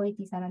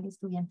 alfabetizar al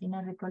estudiante en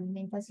la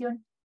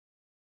retroalimentación.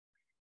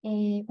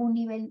 Un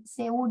nivel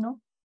C1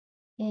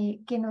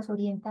 que nos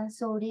orienta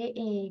sobre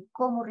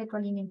cómo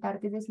retroalimentar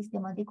desde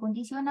sistemas de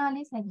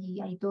condicionales. Allí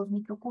hay 2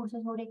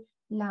 microcursos sobre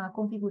la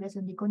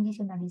configuración de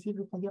condicionales y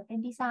rutas de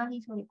aprendizaje,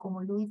 y sobre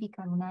cómo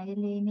ludificar una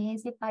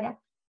LNS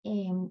para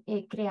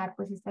crear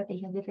pues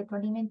estrategias de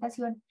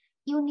retroalimentación.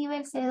 Y un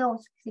nivel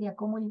C2, que sería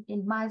como el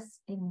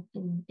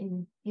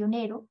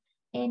pionero,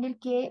 en el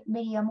que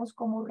veríamos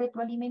cómo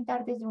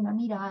retroalimentar desde una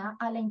mirada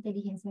a la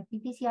inteligencia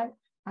artificial.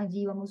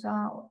 Allí vamos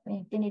a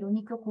tener un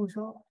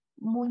microcurso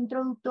muy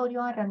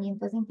introductorio a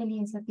herramientas de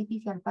inteligencia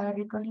artificial para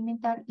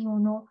retroalimentar, y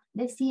uno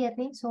de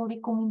cierre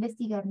sobre cómo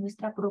investigar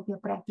nuestra propia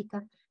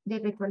práctica de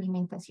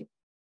retroalimentación.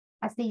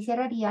 Hasta ahí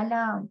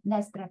cerraría la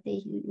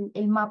estrategia,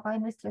 el mapa de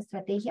nuestra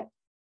estrategia.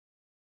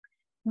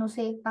 No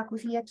sé, Paco,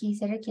 si aquí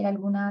se requiere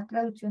alguna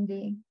traducción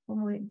de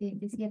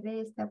cierre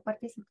de esta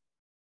partecita.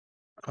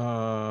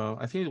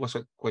 I think it was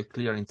quite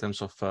clear in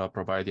terms of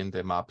providing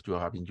the map you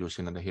have been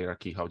using and the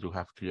hierarchy, how you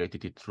have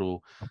created it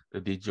through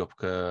the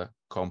DJOB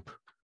comp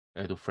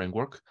Edu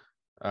framework.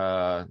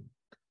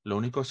 Lo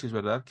único sí es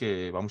verdad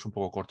que vamos un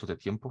poco cortos de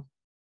tiempo.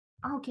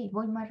 Ah, ok,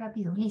 voy más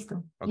rápido.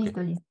 Listo, Okay.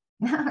 listo.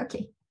 Ok.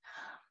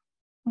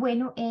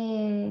 Bueno,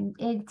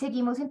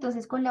 seguimos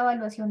entonces con la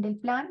evaluación del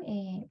plan.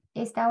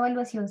 Esta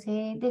evaluación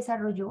se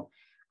desarrolló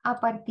a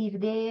partir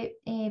de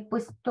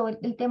pues todo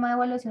el tema de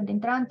evaluación de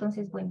entrada.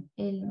 Entonces, bueno,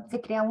 se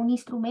crea un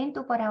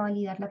instrumento para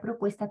validar la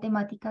propuesta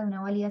temática de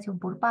una validación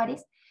por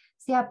pares.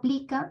 Se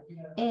aplica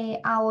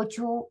a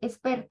 8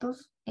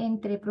 expertos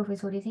entre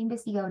profesores e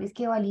investigadores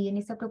que validen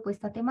esta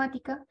propuesta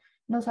temática.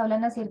 Nos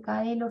hablan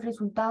acerca de los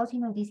resultados y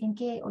nos dicen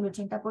que el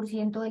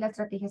 80% de la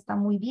estrategia está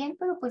muy bien,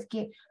 pero pues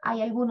que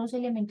hay algunos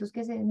elementos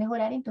que se deben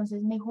mejorar.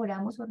 Entonces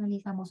mejoramos o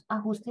realizamos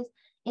ajustes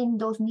en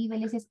 2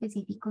 niveles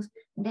específicos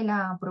de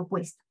la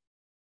propuesta.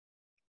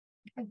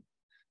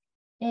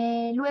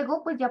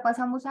 Luego, pues ya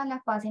pasamos a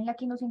la fase en la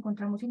que nos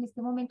encontramos en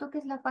este momento, que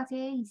es la fase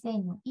de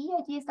diseño, y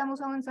allí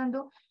estamos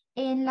avanzando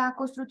en la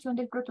construcción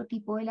del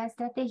prototipo de la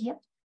estrategia.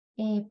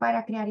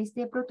 para crear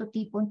este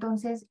prototipo.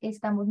 Entonces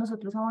estamos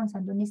nosotros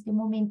avanzando en este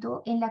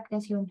momento en la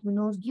creación de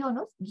unos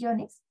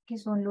guiones, que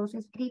son los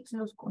scripts,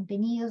 los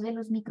contenidos de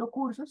los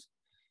microcursos.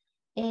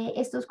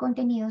 Estos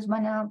contenidos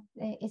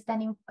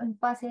están en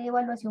fase de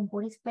evaluación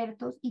por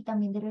expertos y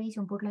también de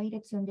revisión por la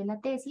dirección de la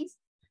tesis.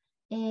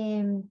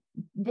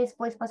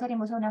 Después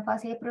pasaremos a una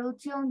fase de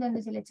producción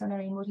donde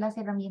seleccionaremos las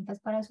herramientas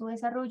para su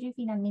desarrollo y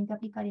finalmente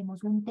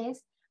aplicaremos un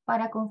test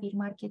para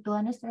confirmar que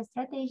toda nuestra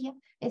estrategia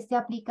esté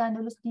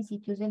aplicando los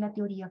principios de la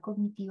teoría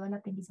cognitiva del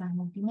aprendizaje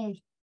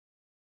multimedia.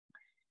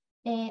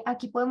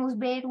 Aquí podemos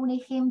ver un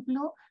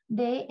ejemplo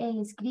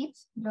del script,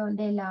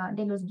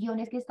 de los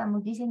guiones que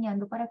estamos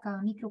diseñando para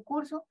cada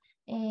microcurso.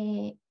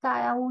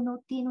 Cada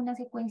uno tiene una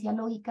secuencia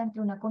lógica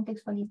entre una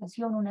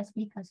contextualización, una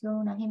explicación,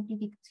 una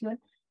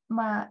ejemplificación,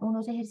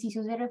 unos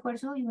ejercicios de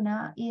refuerzo y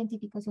una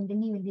identificación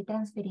del nivel de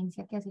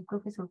transferencia que hace el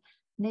profesor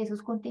de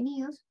esos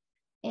contenidos.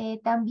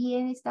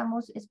 También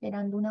estamos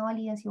esperando una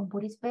validación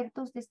por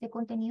expertos de este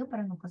contenido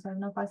para no pasar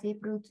una fase de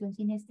producción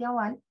sin este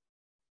aval.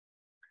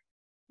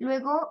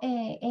 Luego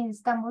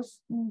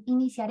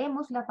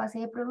iniciaremos la fase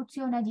de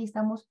producción. Allí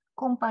estamos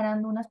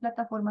comparando unas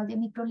plataformas de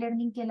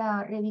microlearning que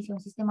la revisión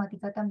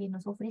sistemática también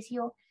nos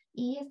ofreció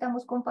y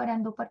estamos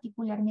comparando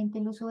particularmente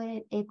el uso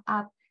de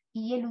EdApp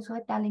y el uso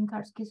de Talent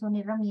Cards, que son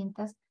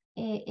herramientas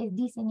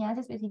diseñadas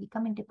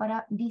específicamente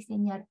para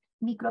diseñar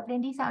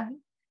microaprendizaje.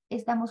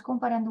 Estamos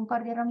comparando un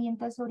par de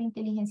herramientas sobre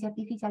inteligencia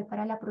artificial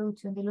para la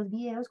producción de los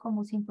videos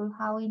como Simple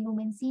How y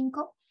Lumen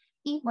 5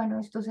 y bueno,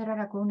 esto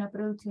cerrará con una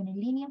producción en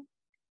línea.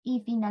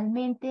 Y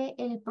finalmente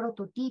el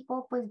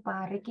prototipo pues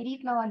va a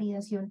requerir la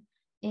validación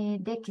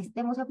de que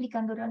estemos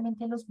aplicando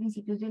realmente los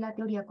principios de la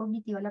teoría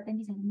cognitiva del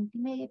aprendizaje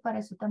multimedia. Y para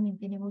eso también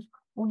tenemos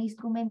un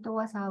instrumento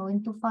basado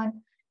en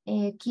Tufan,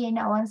 quien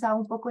ha avanzado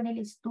un poco en el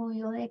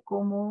estudio de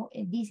cómo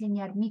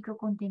diseñar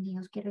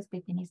microcontenidos que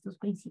respeten estos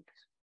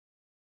principios.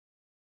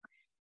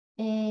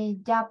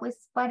 Ya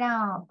pues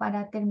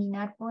para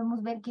terminar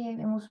podemos ver que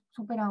hemos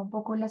superado un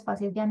poco las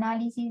fases de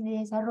análisis, de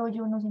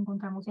desarrollo, nos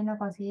encontramos en la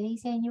fase de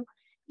diseño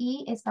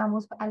y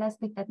estamos a la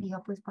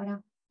expectativa pues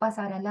para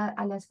pasar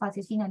a las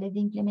fases finales de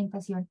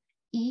implementación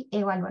y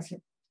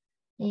evaluación.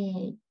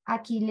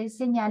 Aquí les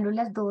señalo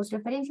las dos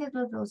referencias,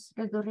 las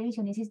dos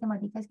revisiones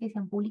sistemáticas que se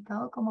han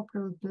publicado como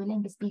producto de la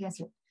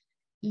investigación.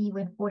 Y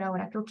bueno, por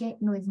ahora creo que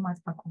no es más,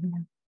 Paco.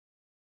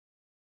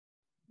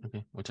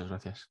 Okay, muchas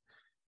gracias.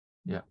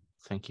 Yeah,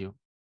 thank you.